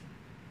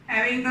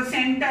having the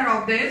center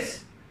of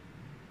this,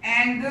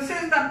 and this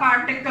is the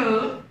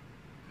particle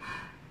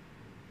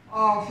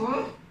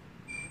of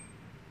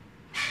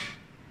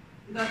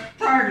the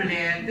third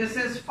layer. This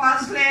is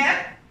first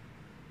layer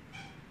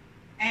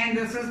and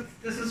this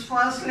is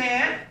first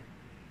layer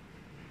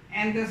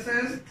and this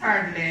is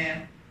third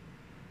layer.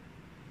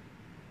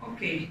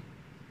 Okay,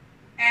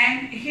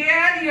 and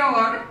here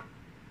your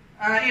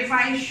if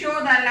I show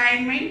the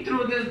alignment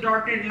through this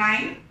dotted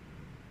line,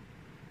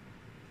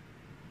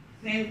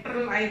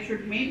 central I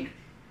should make,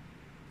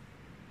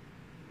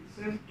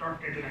 this is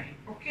dotted line.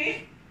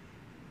 Okay,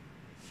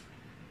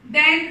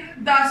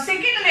 then the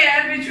second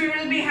layer which we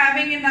will be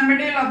having in the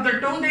middle of the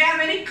toe, they are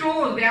very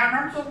close, they are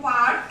not so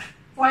far.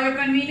 For your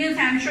convenience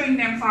I am showing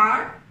them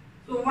far.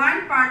 So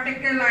one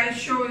particle I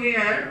show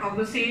here of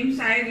the same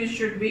size, it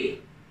should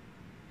be,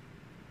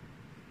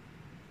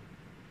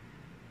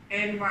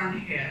 and one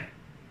here.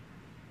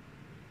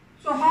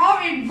 So how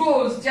it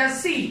goes,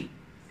 just see.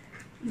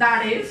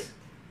 That is,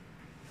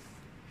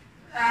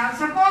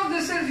 suppose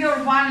this is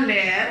your one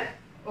layer,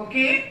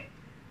 okay,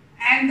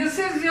 and this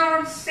is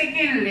your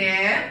second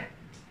layer,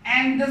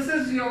 and this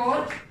is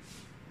your,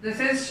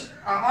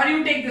 or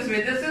you take this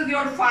way, this is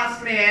your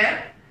first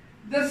layer,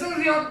 this is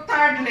your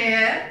third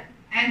layer,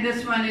 and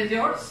this one is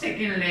your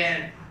second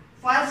layer.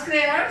 First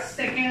layer,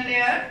 second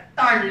layer,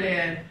 third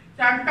layer.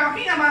 So I am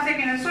talking about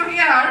second layer. So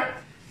here,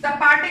 the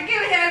particle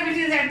here which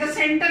is at the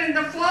center in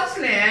the first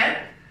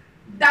layer,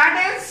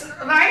 that is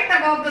right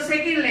above the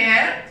second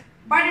layer,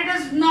 but it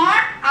is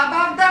not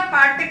above the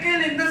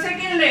particle in the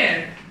second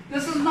layer.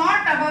 This is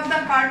not above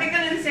the particle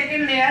in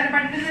second layer,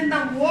 but it is in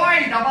the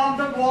void, above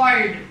the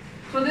void.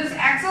 So this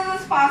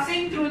axis is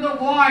passing through the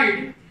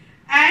void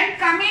and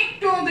coming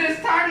to this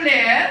third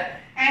layer,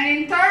 and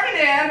in third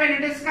layer when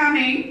it is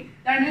coming,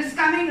 then it is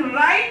coming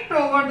right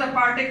over the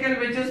particle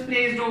which is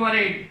placed over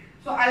it.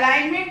 So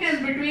alignment is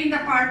between the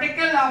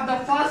particle of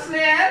the first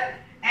layer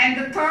and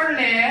the third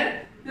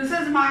layer. This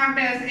is marked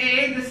as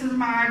A, this is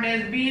marked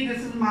as B, this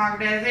is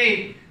marked as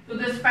A. So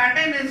this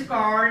pattern is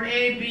called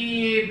A,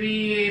 B, A,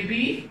 B, A,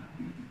 B,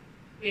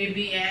 A,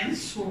 B, and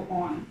so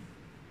on.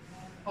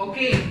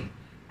 Okay,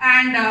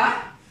 and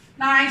now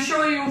I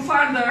show you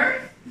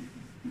further.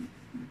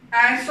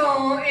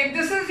 So if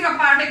this is your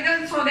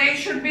particle, so they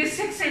should be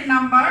 6 in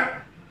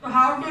number. So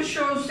how to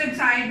show 6?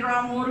 I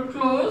draw more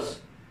close.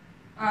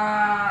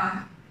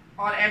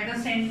 Or at the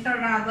center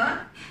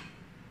rather.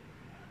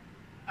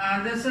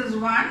 This is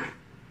 1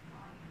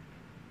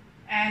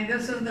 and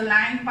this is the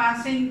line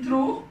passing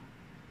through,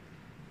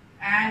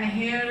 and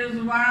here is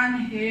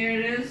 1,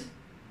 here is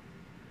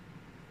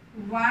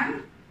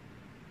 1,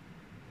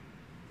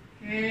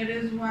 here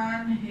is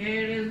 1,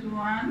 here is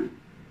 1,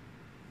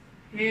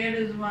 here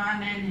is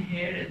 1, and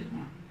here is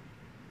 1.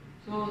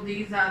 So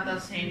these are the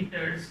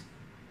centers.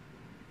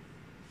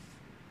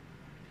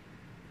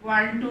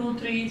 1, 2,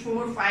 3,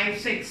 4, 5,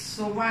 6.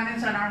 So 1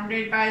 is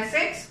surrounded by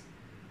 6,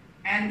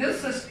 and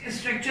this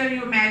structure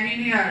you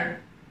imagine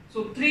here.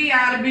 So 3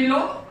 are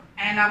below,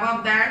 and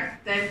above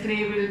that, then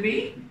 3 will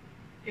be.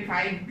 If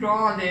I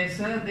draw this,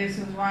 this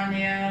is 1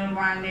 here,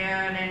 1 here,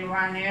 and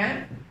 1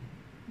 here.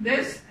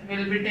 This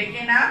will be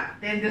taken up.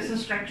 Then this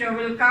structure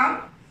will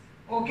come.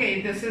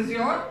 Okay, this is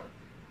your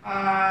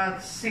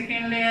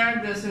second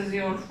layer. This is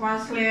your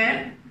first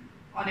layer.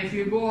 Or if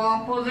you go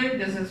opposite,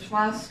 this is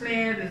first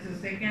layer, this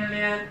is second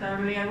layer,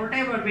 third layer,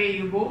 whatever way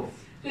you go.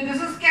 So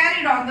this is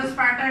carried on, this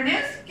pattern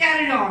is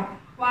carried on.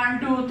 1,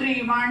 2,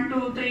 3, 1,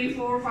 2, 3,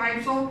 4,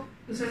 5. So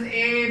this is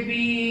A,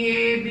 B,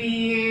 A, B,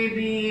 A, B,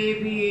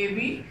 A, B, A,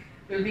 B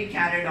will be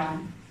carried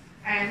on.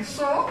 And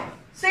so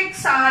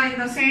 6 are in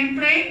the same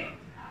plane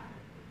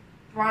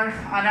for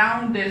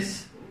around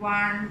this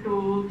 1,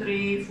 2,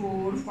 3,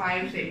 4,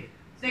 5, 6.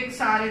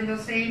 6 are in the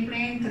same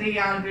plane, 3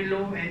 are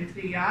below and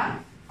 3 are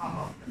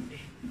above the plane.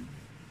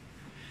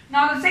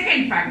 Now the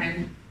second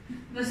pattern.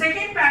 The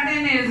second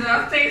pattern is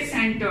a face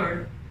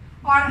centered.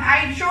 Or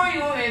I show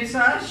you it's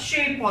a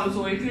shape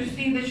also. If you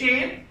see the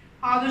shape,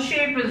 how the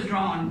shape is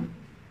drawn.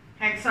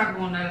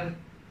 Hexagonal.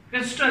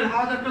 Crystal,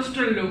 how the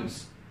crystal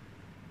looks.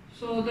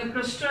 So the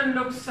crystal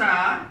looks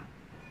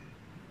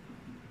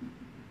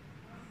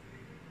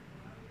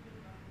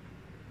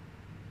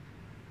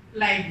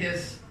like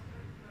this.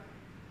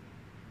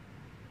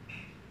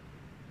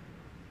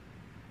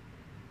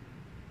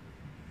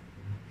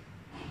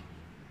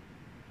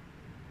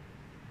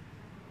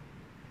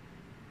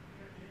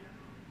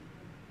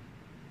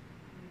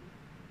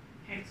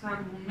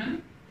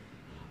 Hexagonal.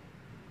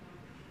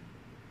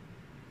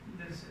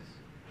 This is.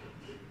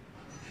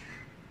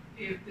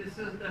 If this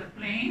is the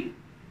plane,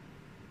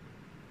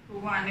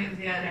 one is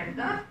here at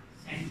the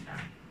center.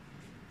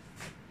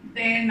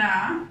 Then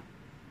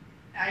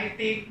I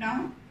take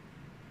now.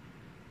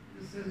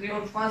 This is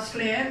your first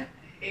layer,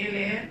 A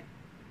layer.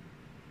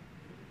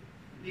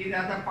 These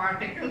are the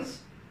particles.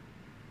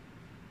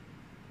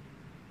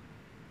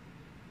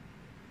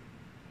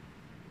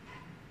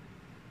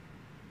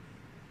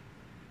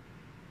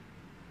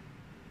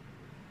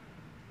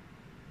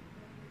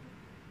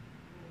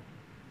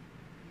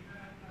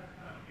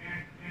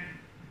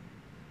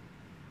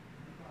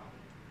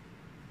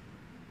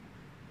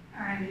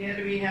 And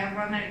here we have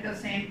one at the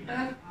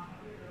center.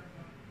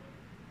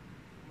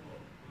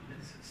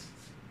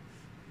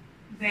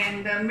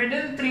 Then the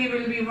middle three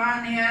will be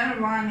one here,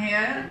 one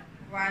here,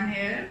 one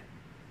here.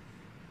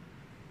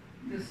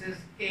 This is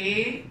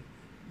A,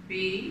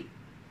 B,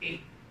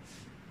 A.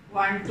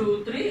 1,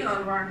 2, 3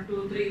 or 1,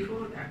 2, 3,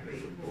 4, that way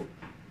you go.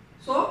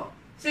 So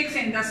 6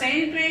 in the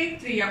same plane,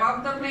 3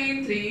 above the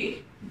plane,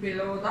 3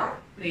 below the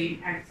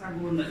plane,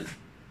 hexagonal.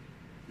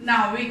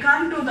 Now we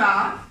come to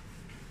the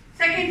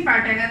second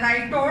pattern, as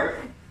I told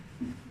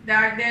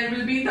that there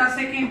will be the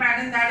second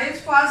pattern, that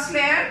is first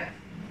layer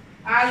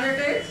as it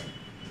is.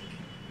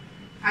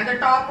 At the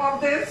top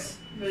of this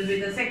will be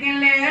the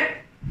second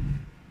layer.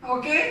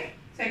 Okay,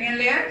 second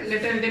layer,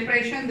 little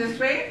depression this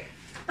way.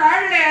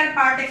 Third layer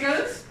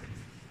particles.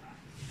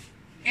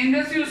 In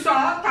this you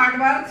saw third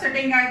one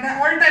sitting at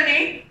the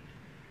alternate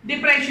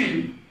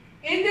depression.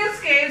 In this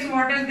case,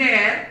 what is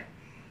there?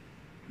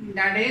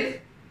 That is,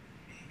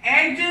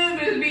 edge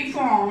will be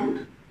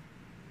formed.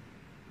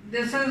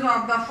 This is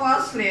of the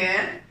first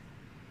layer.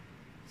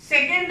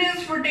 Second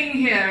is footing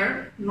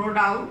here, no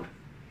doubt.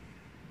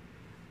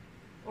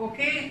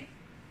 Okay,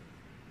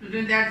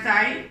 to that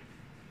side.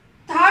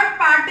 Third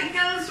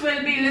particles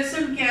will be,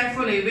 listen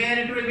carefully, where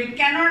it will be,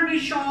 cannot be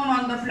shown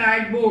on the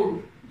flat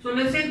board. So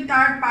listen,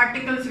 third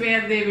particles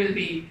where they will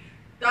be.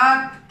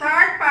 The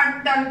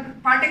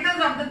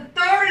particles of the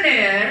third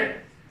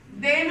layer,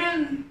 they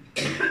will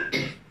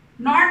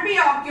not be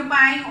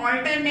occupying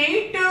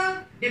alternate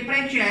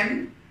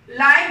depression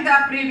like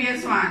the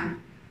previous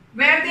one.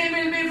 Where they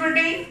will be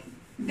footing?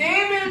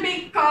 They will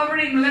be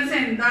covering,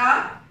 listen,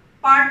 the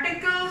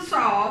particles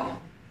of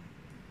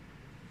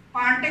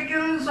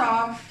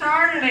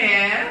third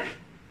layer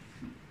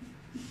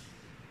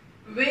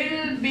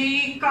will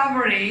be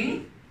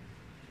covering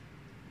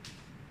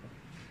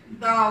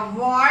the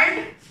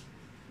void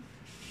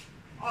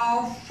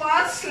of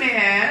first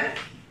layer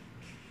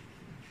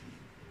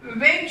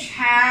which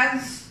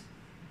has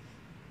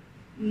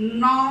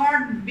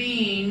not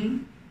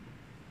been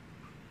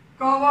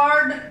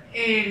covered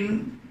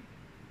in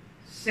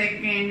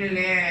second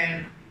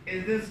layer.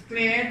 Is this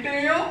clear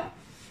to you?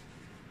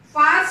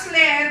 First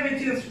layer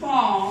which is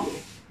formed,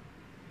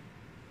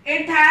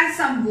 it has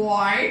some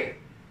void.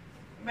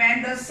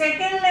 When the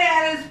second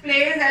layer is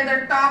placed at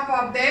the top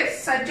of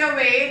this, such a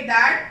way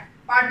that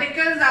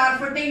particles are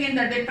fitting in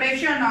the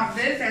depression of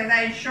this, as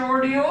I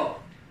showed you,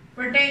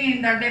 fitting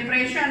in the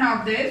depression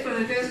of this, so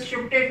it is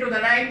shifted to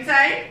the right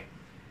side.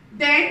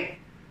 Then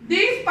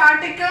these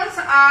particles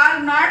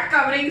are not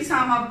covering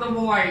some of the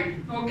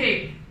void.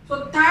 Okay,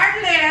 so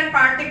third layer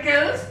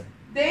particles,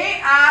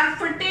 they are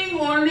fitting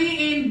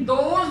only in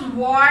those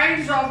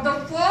voids of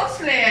the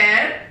first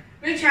layer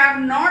which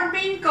have not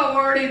been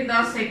covered in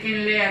the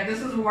second layer.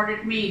 This is what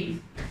it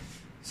means.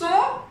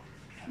 So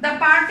the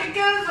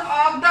particles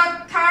of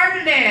the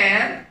third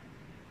layer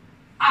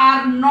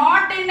are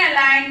not in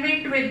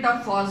alignment with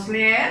the first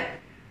layer.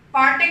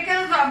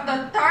 Particles of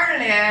the third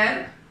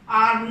layer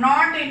are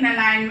not in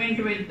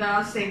alignment with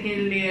the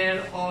second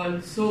layer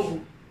also.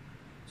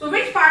 So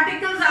which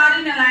particles are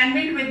in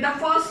alignment with the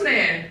first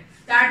layer?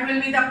 That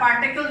will be the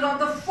particles of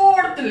the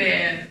fourth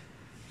layer.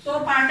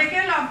 So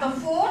particle of the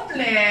fourth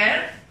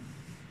layer,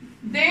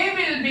 they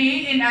will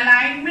be in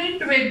alignment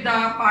with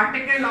the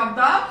particle of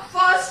the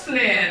first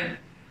layer.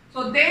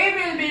 So they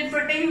will be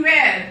fitting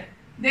where?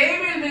 They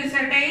will be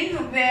sitting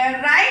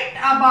where? Right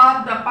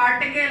above the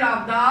particle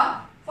of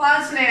the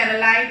first layer.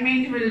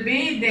 Alignment will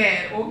be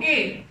there.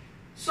 Okay.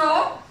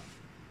 So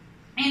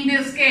in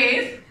this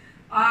case,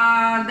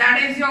 that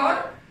is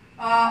your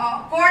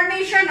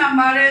coordination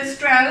number is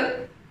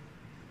 12.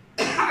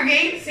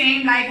 Again,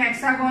 same like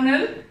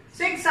hexagonal.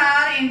 6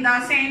 are in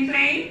the same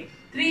plane,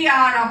 3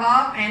 are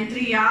above and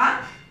 3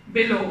 are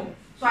below.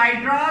 So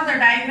I draw the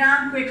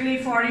diagram quickly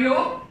for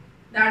you.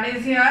 That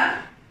is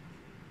here.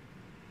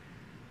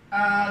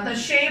 The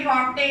shape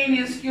obtained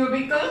is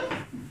cubical.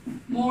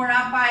 More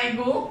up I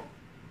go.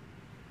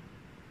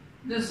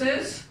 This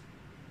is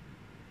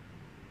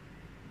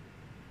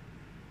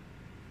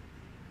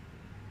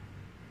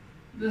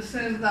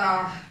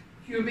the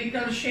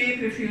cubical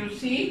shape, if you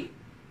see.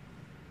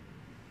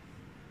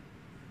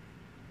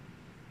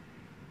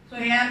 So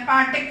here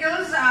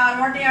particles are,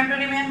 what you have to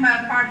remember,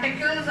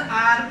 particles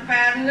are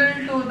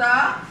parallel to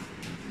the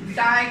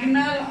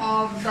diagonal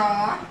of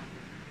the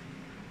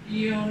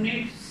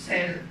unit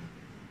cell.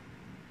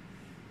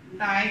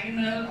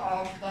 Diagonal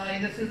of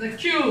this is a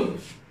cube,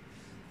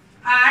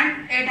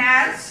 and it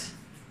has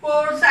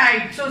 4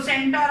 sides. So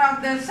center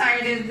of this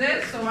side is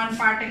this. So one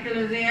particle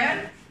is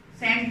here,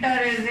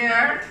 center is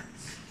here,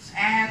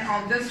 and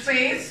of this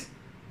face,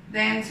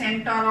 then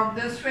center of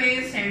this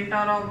face, center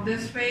of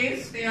this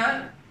face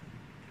here,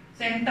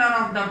 center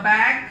of the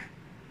back,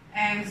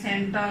 and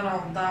center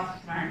of the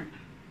front.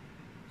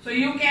 So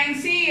you can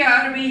see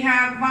here we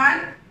have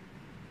one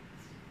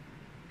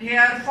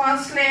here,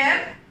 first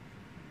layer,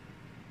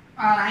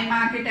 I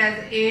mark it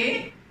as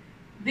A.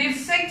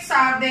 These 6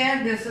 are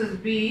there, this is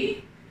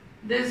B.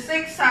 These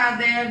 6 are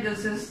there,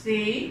 this is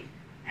C.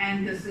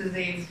 And this is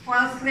A.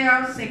 First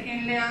layer,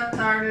 second layer,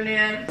 third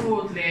layer,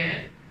 fourth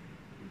layer.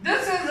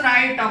 This is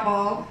right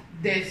above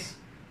this.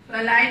 So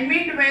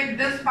alignment with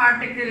this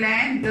particle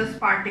and this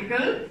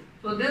particle.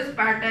 So this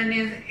pattern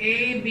is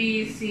A,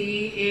 B,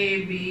 C,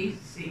 A, B,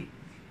 C.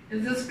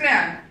 Is this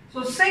clear?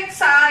 So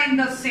 6 are in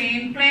the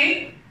same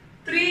plane.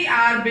 3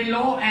 are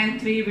below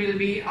and 3 will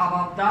be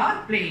above the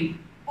plane.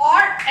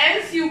 Or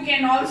else you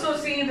can also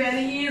see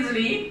very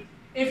easily,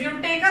 if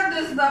you take up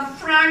this, the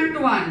front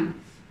one.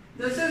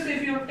 This is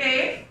if you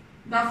take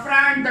the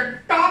front, the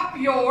top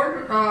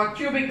your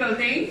cubical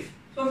thing.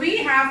 So we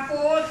have 4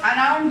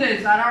 around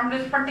this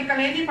particle,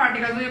 any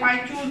particle. So if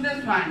I choose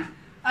this one,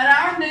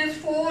 around this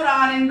 4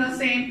 are in the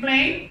same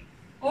plane.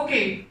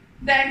 Okay,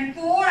 then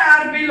 4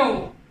 are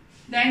below.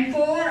 Then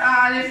 4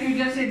 are, if you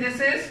just say this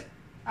is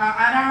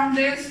around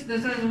this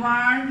is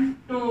 1,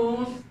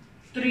 2,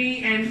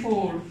 3 and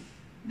 4.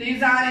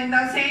 These are in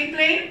the same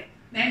plane.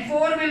 Then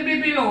 4 will be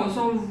below.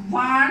 So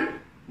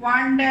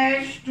 1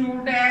 dash,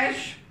 2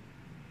 dash,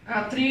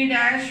 3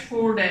 dash,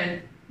 4 dash.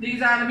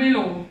 These are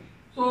below.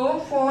 So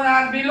 4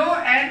 are below,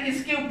 and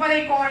iske upar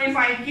ek aur if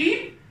I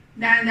keep,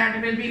 then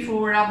that will be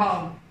 4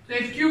 above. So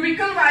if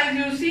cubical wise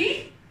you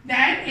see,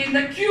 then in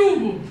the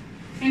cube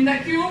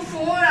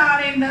 4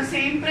 are in the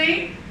same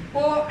plane,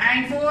 4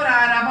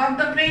 are above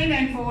the plane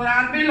and 4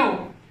 are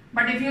below.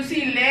 But if you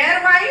see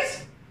layer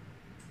wise,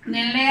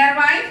 then layer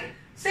wise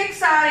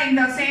 6 are in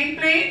the same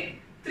plane,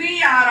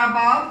 3 are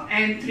above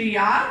and 3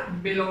 are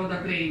below the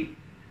plane.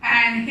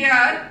 And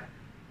here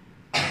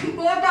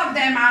both of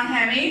them are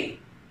having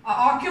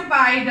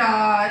occupied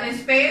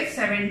space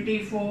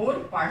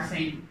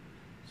 74%.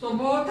 So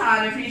both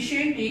are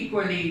efficient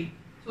equally.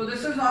 So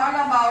this is all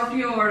about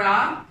your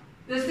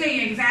this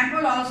thing.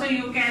 Example also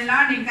you can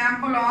learn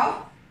example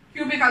of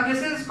cubical.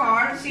 This is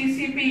called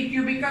CCP,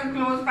 cubical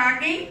close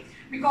packing,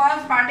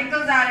 because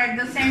particles are at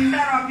the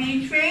center of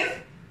each face.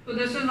 So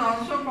this is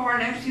also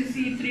called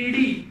FCC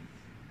 3D.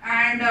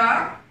 And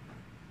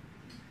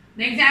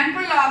the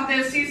example of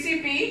the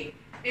CCP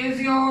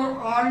is your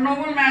all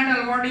noble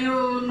metal. What do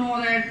you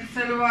know that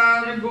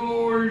silver,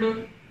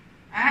 gold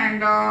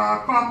and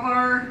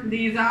copper,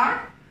 these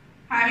are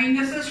having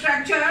this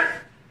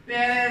structure,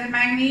 whereas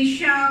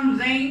magnesium,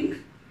 zinc,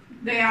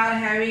 they are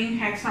having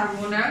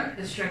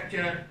hexagonal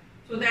structure.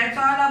 So that's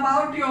all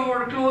about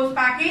your close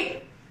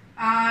packing.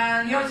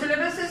 Your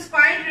syllabus is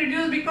quite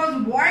reduced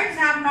because voids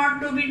have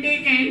not to be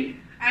taken,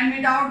 and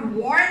without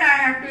void I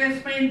have to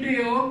explain to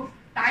you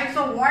types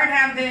of void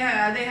they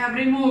have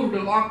removed,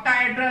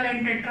 octahedral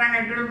and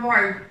tetrahedral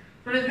void.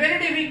 So it is very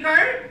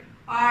difficult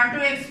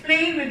to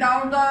explain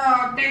without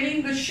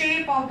telling the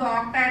shape of the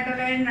octahedral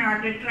and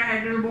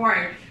tetrahedral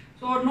void.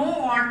 So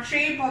no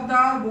shape of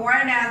the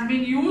void has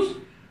been used,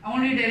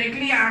 only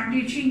directly I am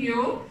teaching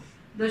you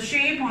the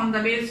shape on the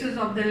basis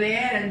of the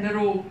layer and the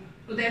row.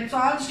 So that's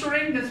all,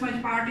 student. This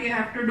much part you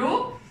have to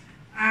do,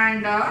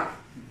 and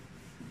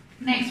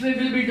next we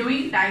will be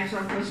doing types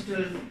of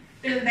crystal.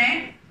 Till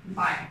then,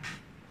 bye.